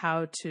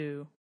how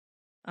to,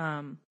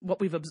 what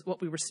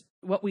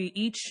we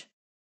each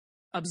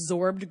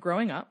absorbed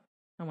growing up.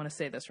 I want to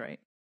say this right.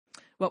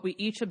 What we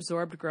each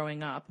absorbed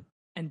growing up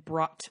and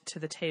brought to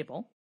the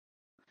table,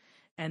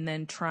 and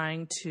then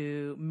trying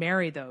to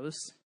marry those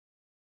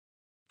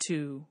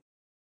to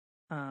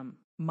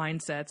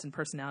mindsets and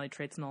personality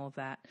traits and all of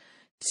that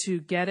to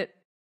get it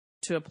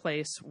to a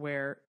place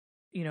where,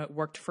 it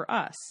worked for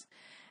us.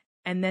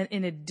 And then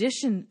in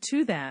addition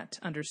to that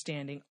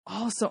understanding,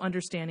 also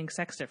understanding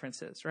sex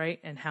differences, right?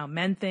 And how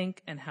men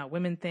think and how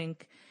women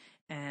think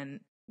and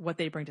what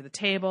they bring to the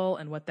table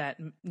and what that,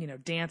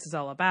 dance is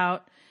all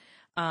about.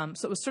 So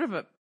it was sort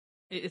of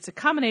it's a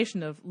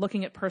combination of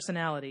looking at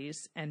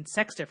personalities and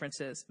sex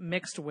differences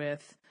mixed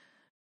with,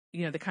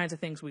 the kinds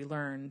of things we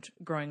learned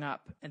growing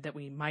up and that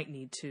we might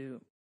need to,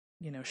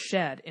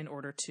 shed in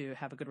order to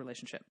have a good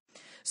relationship.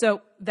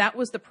 So that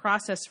was the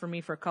process for me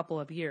for a couple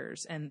of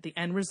years. And the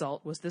end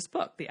result was this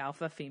book, The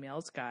Alpha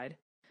Female's Guide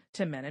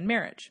to Men and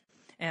Marriage.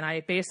 And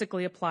I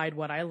basically applied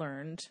what I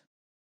learned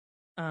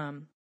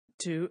in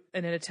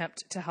an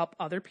attempt to help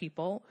other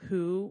people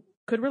who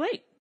could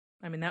relate.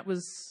 I mean,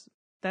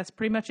 that's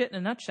pretty much it in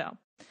a nutshell.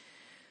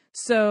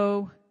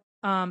 So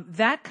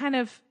that kind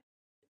of,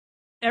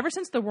 ever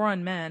since The War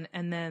on Men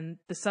and then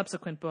the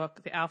subsequent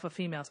book, The Alpha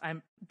Females,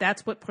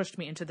 that's what pushed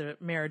me into the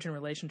marriage and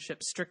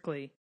relationship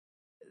strictly,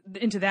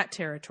 into that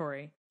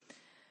territory,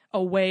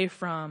 away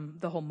from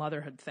the whole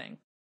motherhood thing,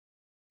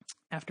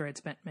 after I'd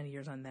spent many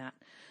years on that.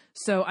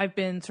 So I've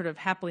been sort of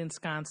happily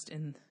ensconced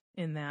in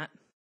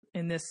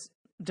this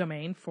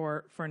domain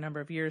for a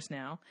number of years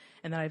now.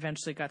 And then I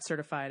eventually got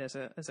certified as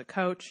a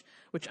coach,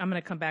 which I'm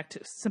going to come back to.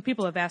 Some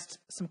people have asked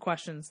some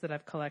questions that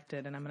I've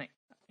collected, and I'm going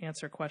to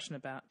answer a question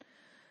about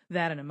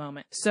that in a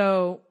moment.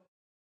 So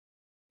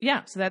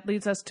that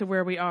leads us to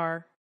where we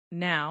are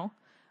now.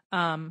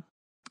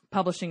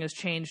 Publishing has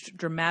changed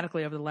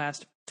dramatically over the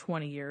last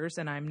 20 years,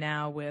 and I'm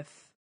now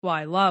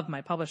I love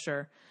my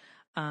publisher,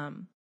 but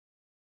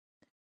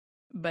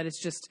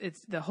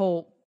the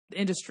whole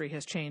industry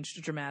has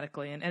changed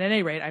dramatically. And at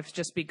any rate, I've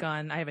just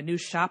begun, I have a new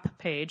shop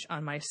page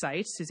on my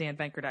site,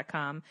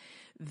 SuzanneVenker.com,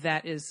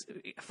 that is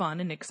fun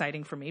and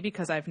exciting for me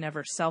because I've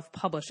never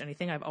self-published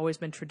anything. I've always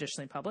been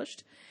traditionally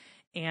published.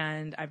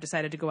 And I've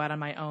decided to go out on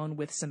my own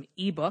with some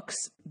ebooks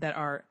that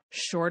are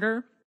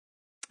shorter,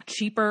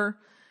 cheaper,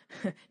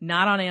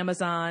 not on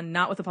Amazon,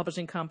 not with a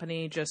publishing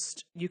company.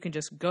 You can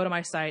just go to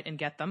my site and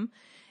get them.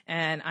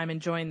 And I'm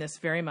enjoying this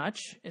very much.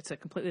 It's a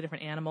completely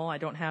different animal. I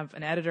don't have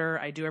an editor.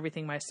 I do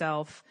everything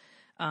myself.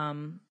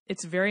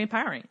 It's very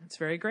empowering. It's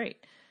very great.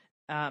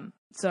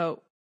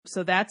 So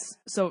that's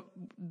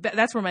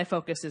where my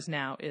focus is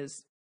now,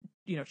 is,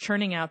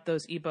 churning out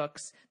those ebooks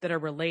that are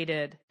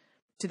related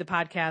to the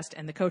podcast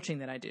and the coaching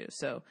that I do.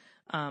 So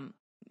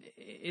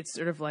it's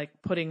sort of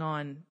like putting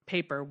on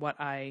paper what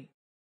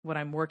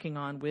I'm working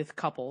on with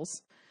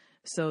couples,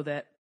 so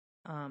that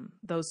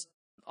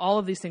all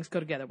of these things go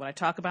together. What I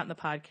talk about in the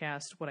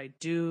podcast, what I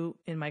do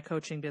in my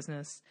coaching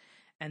business,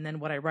 and then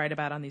what I write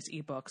about on these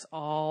ebooks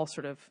all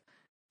sort of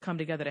come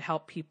together to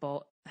help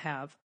people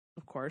have,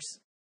 of course,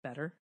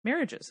 better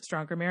marriages,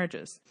 stronger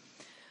marriages.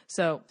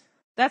 So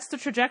that's the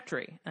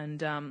trajectory.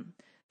 And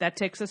that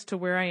takes us to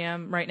where I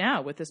am right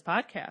now with this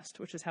podcast,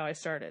 which is how I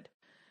started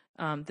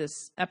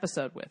this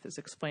episode is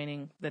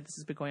explaining that this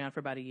has been going on for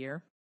about a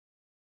year.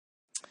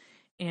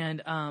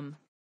 And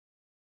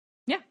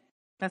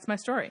that's my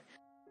story.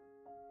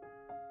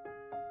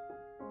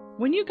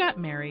 When you got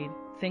married,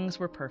 things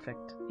were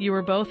perfect. You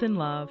were both in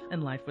love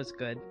and life was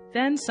good.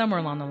 Then somewhere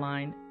along the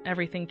line,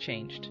 everything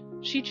changed.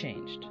 She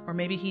changed, or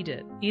maybe he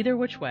did. Either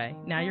which way,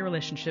 now your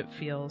relationship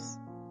feels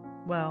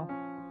well,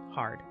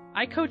 hard.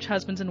 I coach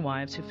husbands and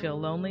wives who feel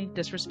lonely,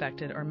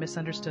 disrespected, or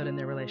misunderstood in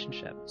their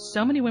relationship.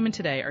 So many women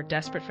today are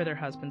desperate for their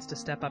husbands to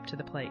step up to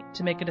the plate,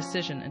 to make a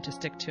decision and to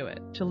stick to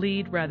it, to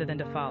lead rather than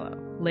to follow.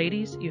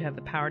 Ladies, you have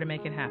the power to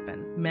make it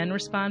happen. Men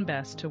respond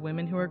best to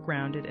women who are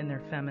grounded in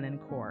their feminine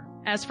core.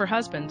 As for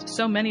husbands,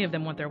 so many of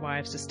them want their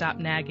wives to stop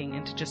nagging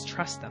and to just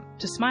trust them,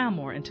 to smile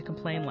more and to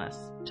complain less,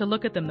 to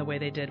look at them the way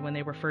they did when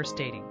they were first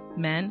dating.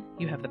 Men,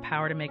 you have the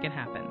power to make it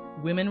happen.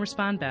 Women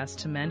respond best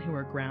to men who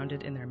are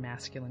grounded in their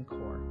masculine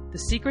core. The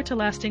secret to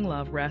lasting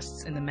love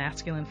rests in the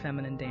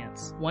masculine-feminine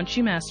dance. Once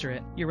you master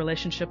it, your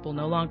relationship will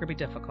no longer be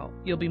difficult.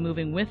 You'll be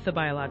moving with the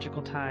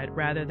biological tide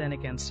rather than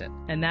against it,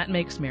 and that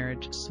makes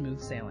marriage smooth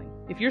sailing.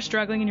 If you're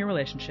struggling in your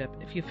relationship,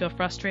 if you feel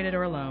frustrated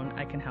or alone,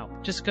 I can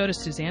help. Just go to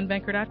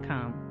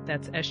SuzanneVenker.com,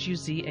 that's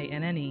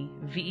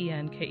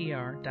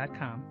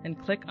SuzanneVenker.com,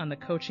 and click on the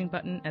coaching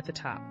button at the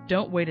top.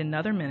 Don't wait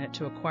another minute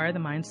to acquire the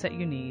mindset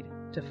you need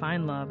to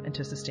find love and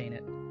to sustain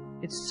it.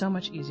 It's so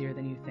much easier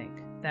than you think.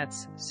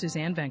 That's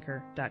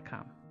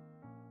SuzanneVenker.com.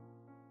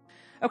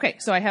 Okay,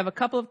 so I have a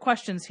couple of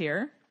questions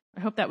here.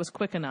 I hope that was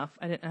quick enough.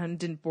 I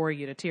didn't bore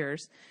you to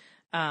tears.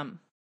 I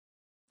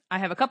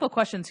have a couple of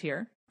questions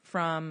here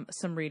from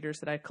some readers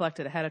that I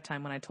collected ahead of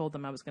time when I told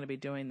them I was going to be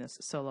doing this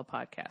solo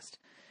podcast.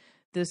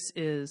 This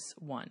is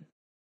one.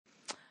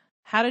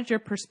 How did your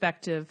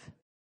perspective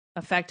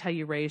affect how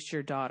you raised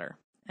your daughter?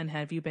 And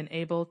have you been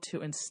able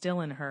to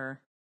instill in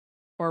her,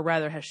 or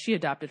rather has she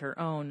adopted her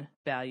own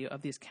value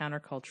of these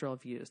countercultural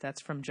views?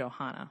 That's from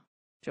Johanna.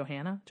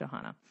 Johanna.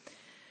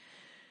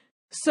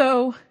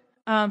 So,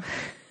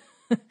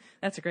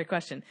 that's a great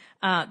question.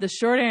 The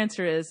short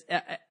answer is,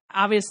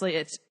 obviously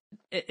it's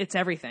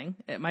everything.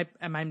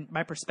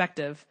 My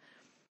perspective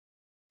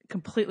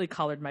completely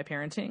colored my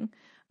parenting.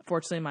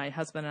 Fortunately, my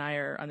husband and I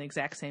are on the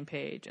exact same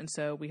page. And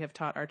so we have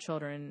taught our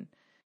children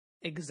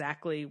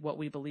exactly what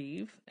we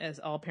believe. As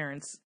all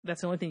parents,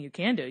 that's the only thing you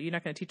can do. You're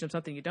not going to teach them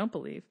something you don't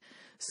believe.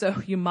 So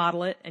you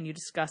model it and you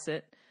discuss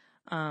it,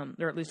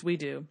 or at least we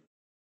do,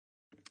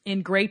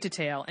 in great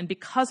detail. And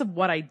because of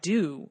what I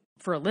do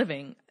for a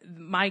living,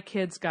 my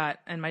kids got,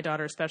 and my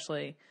daughter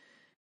especially,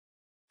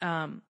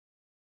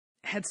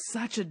 had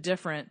such a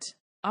different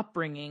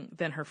upbringing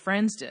than her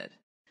friends did.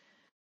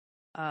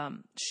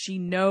 She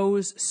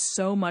knows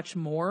so much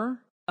more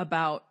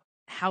about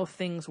how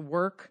things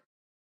work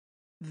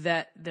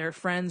that their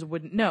friends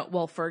wouldn't know.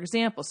 Well, for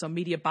example, so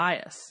media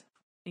bias,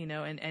 and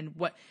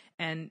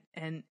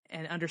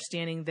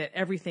understanding that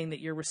everything that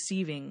you're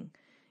receiving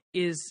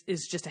is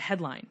just a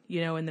headline,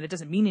 and that it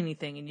doesn't mean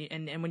anything.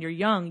 And when you're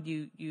young,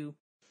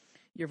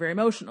 you're very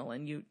emotional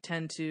and you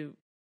tend to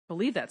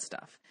believe that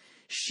stuff.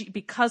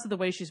 Because of the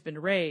way she's been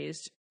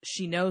raised,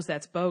 she knows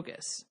that's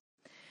bogus.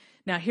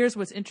 Now, here's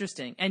what's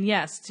interesting. And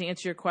yes, to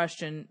answer your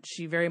question,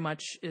 she very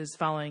much is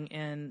following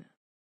in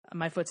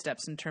my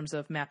footsteps in terms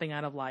of mapping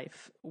out of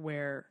life,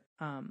 where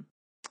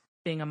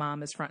being a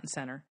mom is front and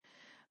center.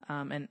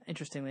 And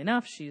interestingly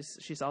enough,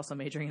 she's also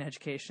majoring in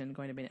education,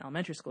 going to be an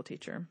elementary school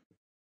teacher.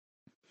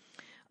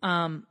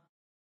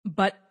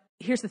 But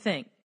here's the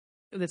thing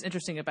that's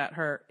interesting about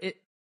her.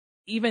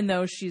 Even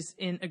though she's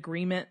in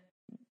agreement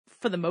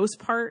for the most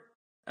part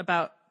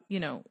about,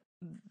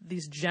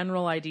 these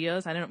general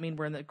ideas, I don't mean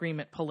we're in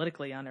agreement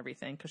politically on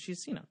everything, because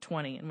she's,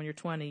 20. And when you're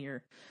 20,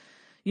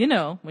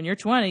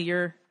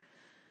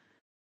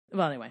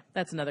 well, anyway,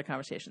 that's another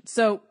conversation.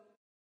 So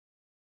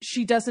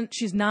she doesn't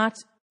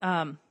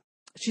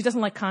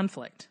like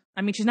conflict.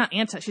 I mean, she's not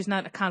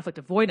a conflict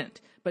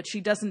avoidant, but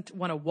she doesn't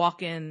want to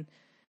walk in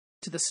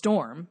to the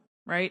storm,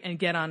 right, and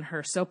get on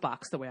her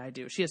soapbox the way I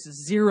do. She has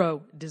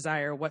zero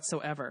desire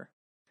whatsoever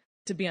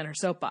to be on her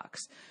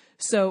soapbox.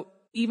 So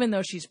even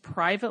though she's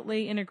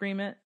privately in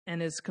agreement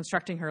and is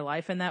constructing her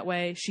life in that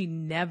way, she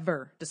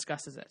never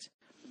discusses it,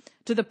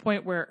 to the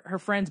point where her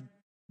friends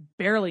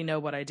barely know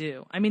what I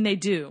do. I mean, they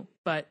do,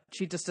 but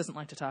she just doesn't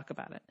like to talk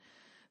about it.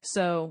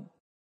 So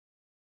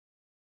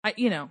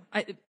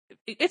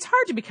it's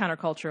hard to be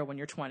countercultural when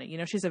you're 20.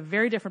 She's a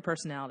very different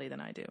personality than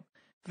I do.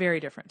 Very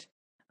different.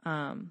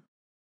 And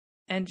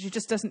she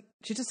just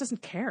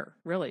doesn't care,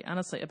 really,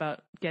 honestly,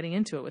 about getting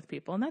into it with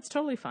people. And that's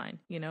totally fine.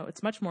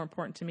 It's much more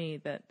important to me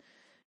that,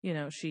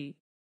 she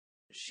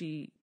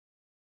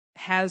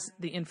has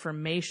the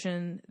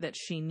information that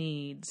she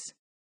needs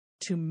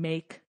to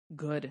make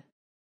good,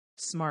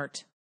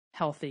 smart,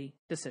 healthy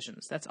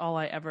decisions. That's all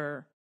my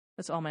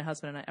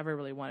husband and I ever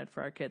really wanted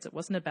for our kids. It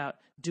wasn't about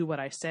do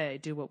what I say,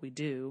 do what we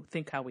do,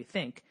 think how we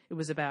think. It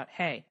was about,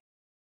 hey,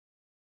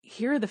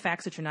 here are the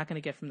facts that you're not going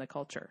to get from the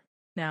culture.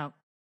 Now,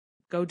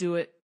 go do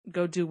it.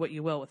 Go do what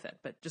you will with it.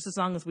 But just as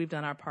long as we've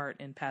done our part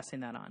in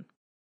passing that on.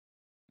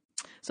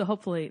 So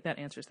hopefully that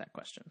answers that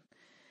question.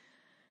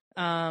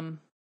 A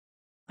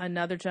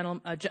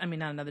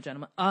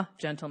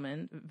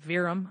gentleman,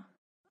 Virum.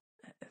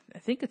 I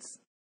think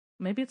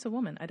maybe it's a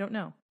woman. I don't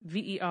know.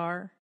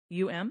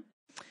 Verum.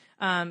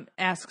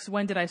 Asks,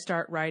 when did I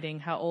start writing?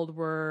 How old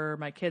were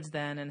my kids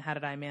then? And how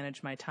did I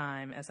manage my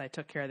time as I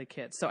took care of the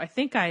kids? So I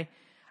think I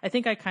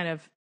kind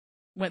of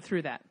went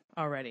through that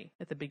already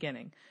at the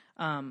beginning.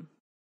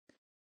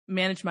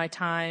 manage my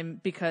time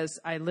because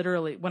I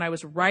literally, when I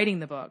was writing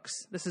the books,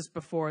 this is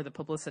before the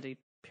publicity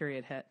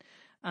period hit.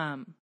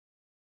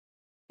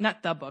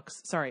 Not the books,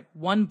 sorry,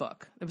 one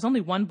book. There was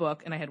only one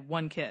book and I had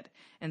one kid.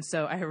 And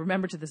so I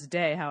remember to this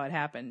day how it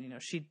happened. You know,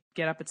 she'd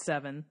get up at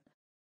 7.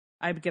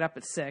 I'd get up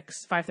at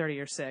 6,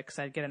 5:30 or 6.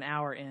 I'd get an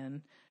hour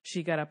in.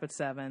 She got up at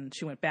 7.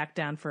 She went back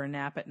down for a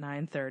nap at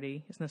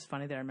 9:30. Isn't this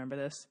funny that I remember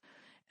this?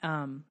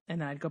 And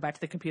then I'd go back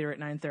to the computer at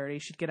 9:30.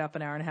 She'd get up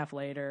an hour and a half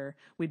later.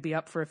 We'd be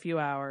up for a few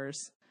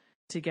hours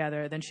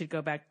together. Then she'd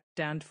go back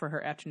down for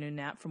her afternoon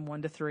nap from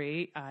 1 to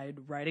 3.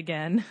 I'd write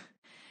again.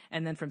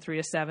 And then from 3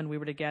 to 7, we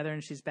were together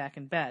and she's back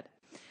in bed.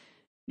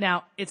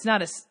 Now, it's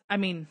not it's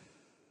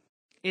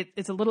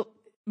a little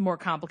more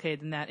complicated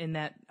than that in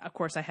that, of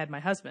course, I had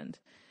my husband.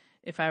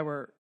 If I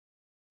were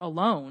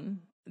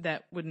alone,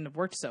 that wouldn't have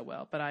worked so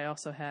well, but I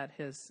also had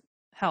his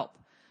help.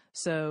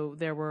 So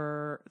there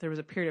was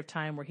a period of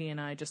time where he and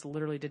I just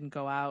literally didn't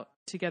go out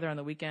together on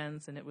the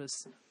weekends, and it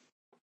was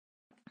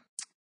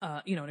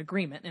an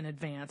agreement in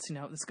advance. You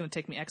know, it's going to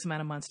take me X amount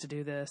of months to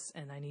do this,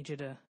 and I need you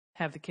to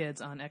have the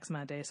kids on X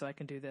amount of days so I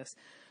can do this.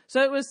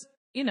 So it was,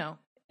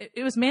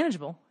 it was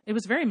manageable. It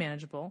was very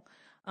manageable.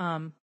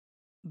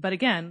 But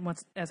again,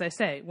 as I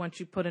say, once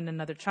you put in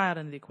another child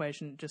into the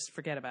equation, just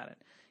forget about it.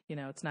 You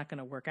know, it's not going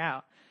to work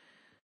out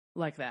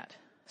like that.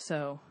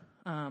 So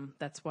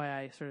that's why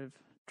I sort of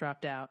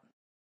dropped out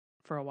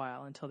for a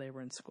while until they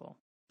were in school.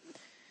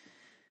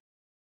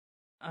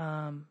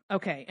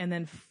 Okay. And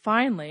then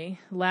finally,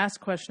 last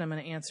question I'm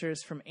going to answer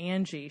is from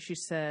Angie. She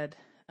said,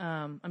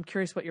 I'm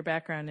curious what your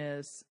background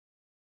is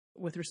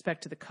with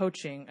respect to the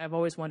coaching. I've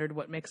always wondered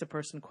what makes a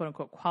person, quote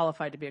unquote,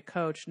 qualified to be a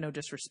coach. No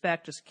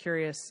disrespect, just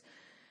curious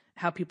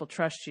how people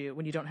trust you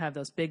when you don't have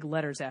those big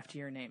letters after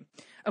your name.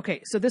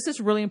 Okay. So this is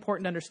really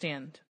important to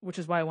understand, which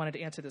is why I wanted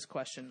to answer this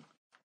question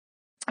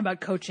about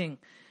coaching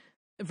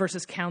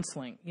versus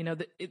counseling. You know,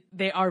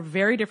 they are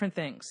very different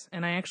things.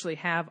 And I actually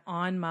have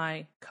on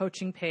my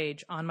coaching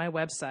page on my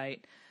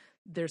website,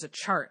 there's a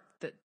chart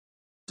that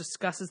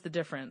discusses the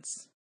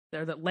difference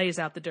there, that lays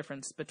out the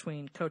difference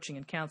between coaching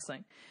and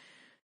counseling.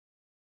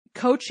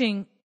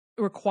 Coaching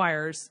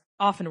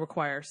often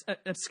requires,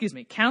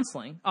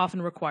 counseling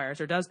often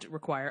requires or does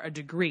require a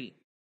degree.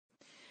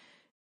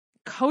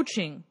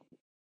 Coaching,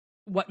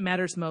 what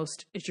matters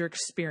most is your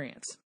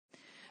experience.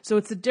 So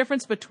it's the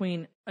difference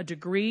between a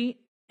degree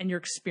and your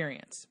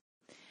experience.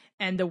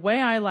 And the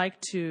way I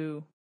like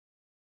to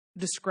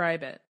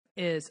describe it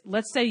is,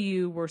 let's say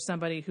you were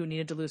somebody who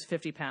needed to lose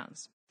 50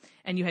 pounds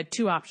and you had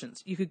two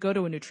options. You could go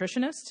to a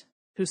nutritionist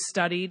who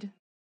studied,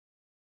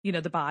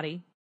 the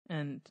body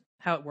and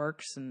how it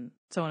works and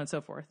so on and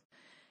so forth,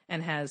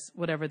 and has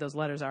whatever those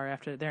letters are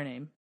after their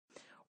name.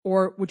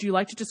 Or would you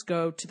like to just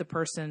go to the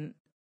person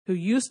who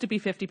used to be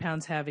 50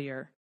 pounds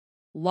heavier,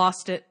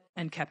 lost it,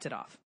 and kept it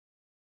off?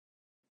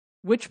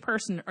 Which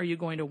person are you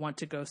going to want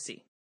to go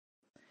see?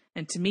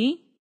 And to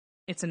me,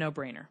 it's a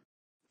no-brainer.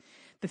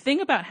 The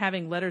thing about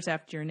having letters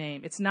after your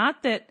name, it's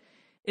not that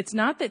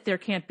there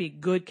can't be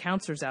good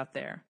counselors out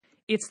there.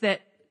 It's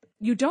that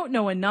you don't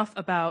know enough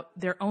about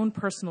their own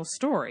personal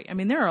story. I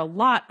mean, there are a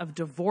lot of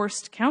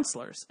divorced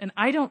counselors, and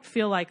I don't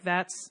feel like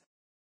that's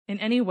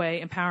in any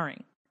way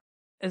empowering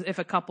if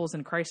a couple's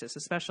in crisis,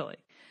 especially.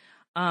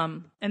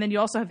 And then you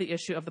also have the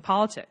issue of the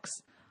politics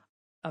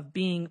of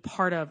being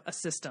part of a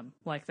system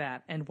like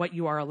that and what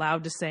you are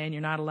allowed to say and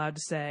you're not allowed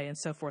to say and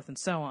so forth and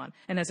so on.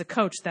 And as a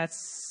coach,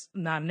 that's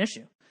not an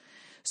issue.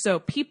 So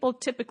people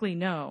typically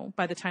know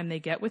by the time they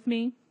get with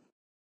me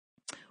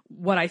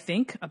what I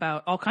think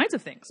about all kinds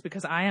of things,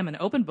 because I am an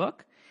open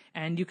book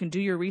and you can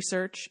do your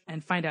research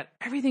and find out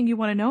everything you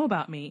want to know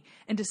about me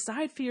and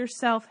decide for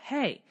yourself,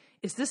 hey,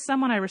 is this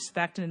someone I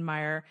respect and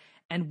admire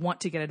and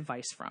want to get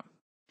advice from?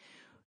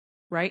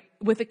 Right?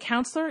 With a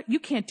counselor, you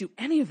can't do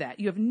any of that.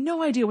 You have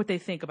no idea what they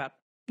think about,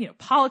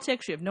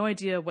 politics. You have no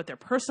idea what their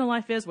personal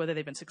life is, whether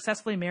they've been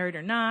successfully married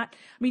or not. I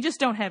mean, you just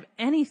don't have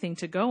anything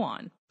to go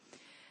on.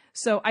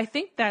 So I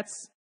think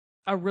that's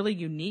a really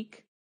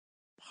unique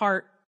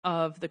part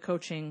of the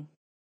coaching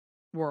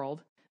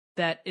world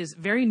that is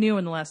very new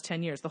in the last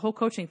 10 years. The whole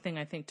coaching thing,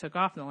 I think, took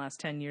off in the last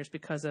 10 years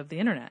because of the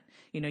internet.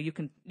 You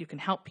can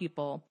help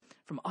people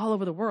from all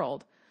over the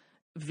world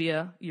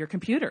via your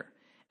computer.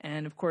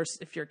 And of course,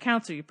 if you're a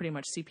counselor, you pretty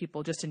much see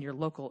people just in your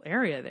local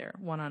area there,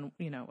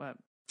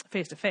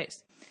 face to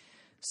face.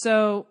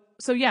 So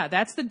yeah,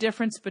 that's the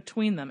difference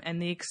between them.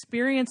 And the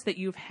experience that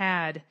you've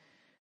had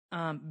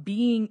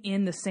being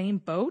in the same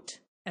boat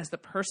as the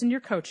person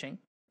you're coaching,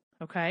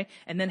 okay,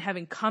 and then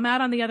having come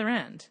out on the other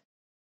end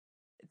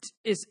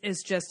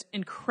is just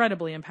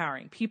incredibly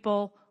empowering.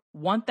 People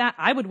want that.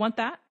 I would want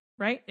that,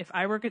 right, if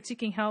I were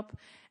seeking help.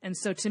 And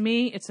so to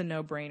me, it's a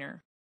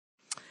no-brainer.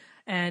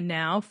 And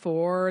now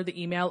for the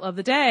email of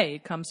the day.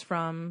 It comes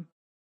from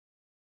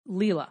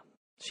Leela.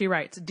 She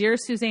writes, Dear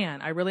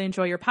Suzanne, I really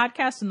enjoy your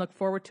podcast and look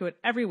forward to it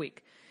every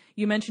week.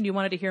 You mentioned you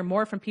wanted to hear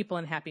more from people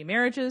in happy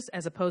marriages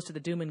as opposed to the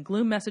doom and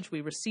gloom message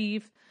we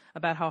receive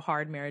about how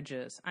hard marriage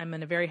is. I'm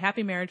in a very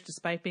happy marriage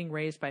despite being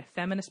raised by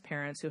feminist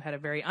parents who had a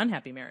very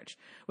unhappy marriage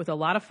with a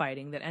lot of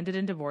fighting that ended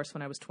in divorce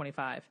when I was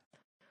 25.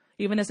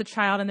 Even as a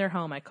child in their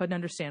home, I couldn't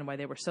understand why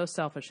they were so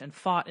selfish and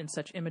fought in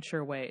such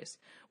immature ways.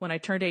 When I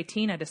turned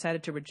 18, I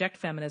decided to reject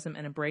feminism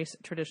and embrace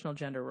traditional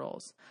gender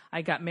roles.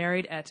 I got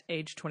married at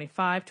age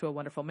 25 to a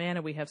wonderful man,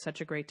 and we have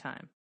such a great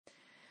time.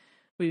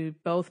 We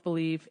both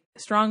believe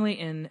strongly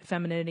in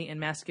femininity and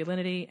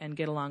masculinity and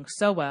get along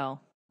so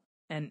well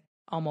and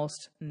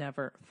almost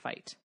never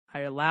fight.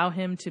 I allow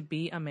him to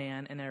be a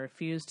man, and I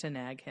refuse to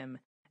nag him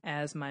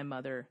as my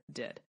mother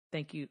did.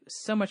 Thank you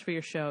so much for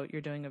your show.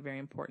 You're doing a very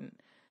important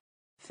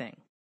thing.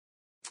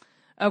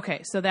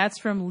 Okay, so that's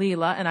from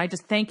Leela, and I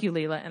just thank you,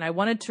 Leela. And I'm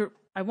going to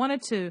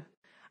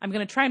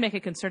try and make a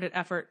concerted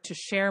effort to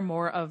share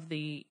more of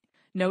the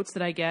notes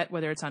that I get,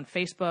 whether it's on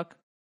Facebook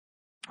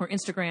or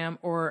Instagram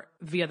or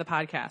via the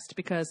podcast,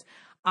 because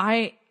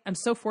I am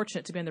so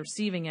fortunate to be on the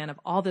receiving end of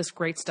all this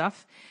great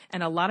stuff.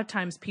 And a lot of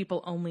times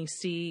people only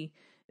see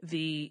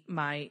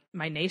my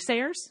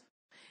naysayers,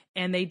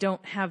 and they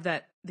don't have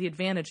the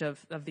advantage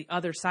of the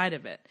other side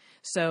of it.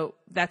 So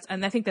I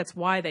think that's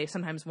why they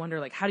sometimes wonder,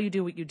 like, how do you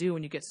do what you do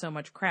when you get so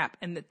much crap?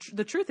 And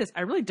the truth is,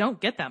 I really don't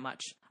get that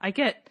much. I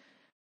think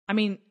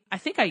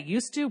I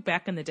used to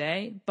back in the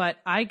day, but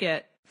I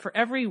get, for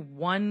every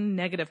one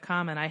negative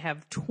comment, I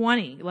have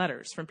 20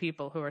 letters from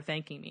people who are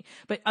thanking me.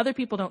 But other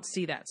people don't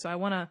see that. So I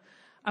want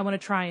to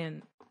try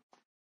and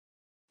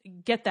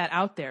get that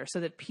out there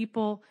so that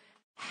people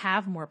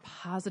have more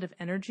positive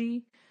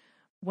energy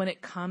when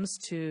it comes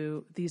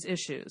to these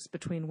issues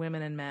between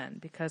women and men,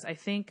 because I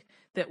think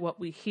that what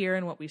we hear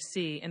and what we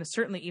see, and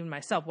certainly even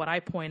myself, what I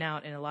point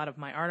out in a lot of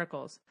my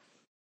articles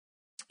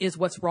is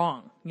what's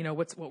wrong,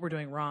 what we're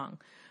doing wrong.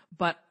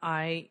 But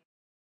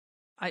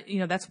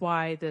that's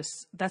why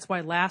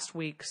last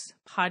week's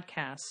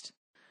podcast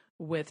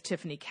with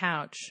Tiffany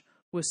Couch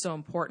was so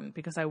important,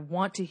 because I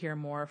want to hear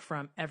more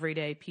from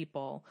everyday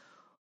people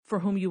for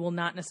whom you will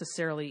not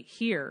necessarily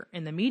hear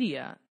in the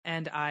media.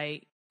 And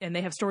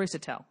they have stories to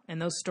tell,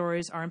 and those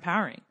stories are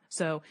empowering.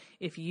 So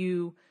if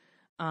you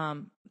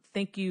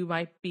think you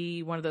might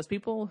be one of those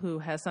people who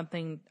has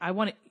something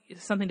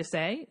to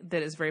say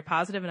that is very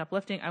positive and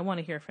uplifting, I want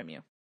to hear from you.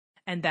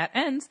 And that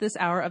ends this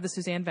hour of the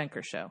Suzanne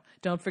Venker Show.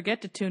 Don't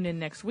forget to tune in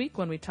next week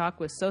when we talk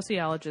with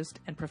sociologist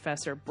and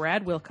Professor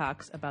Brad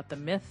Wilcox about the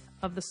myth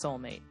of the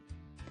soulmate.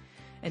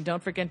 And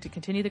don't forget to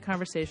continue the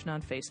conversation on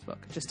Facebook.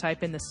 Just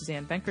type in the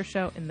Suzanne Venker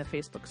Show in the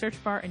Facebook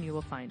search bar and you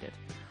will find it.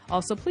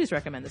 Also, please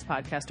recommend this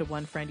podcast to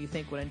one friend you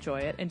think would enjoy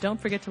it. And don't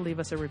forget to leave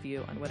us a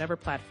review on whatever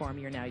platform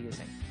you're now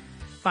using.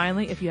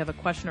 Finally, if you have a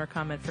question or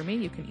comment for me,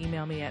 you can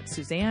email me at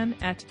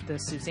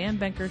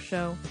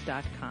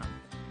Suzanne@thesuzannevenkershow.com.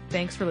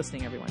 Thanks for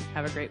listening, everyone.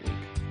 Have a great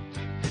week.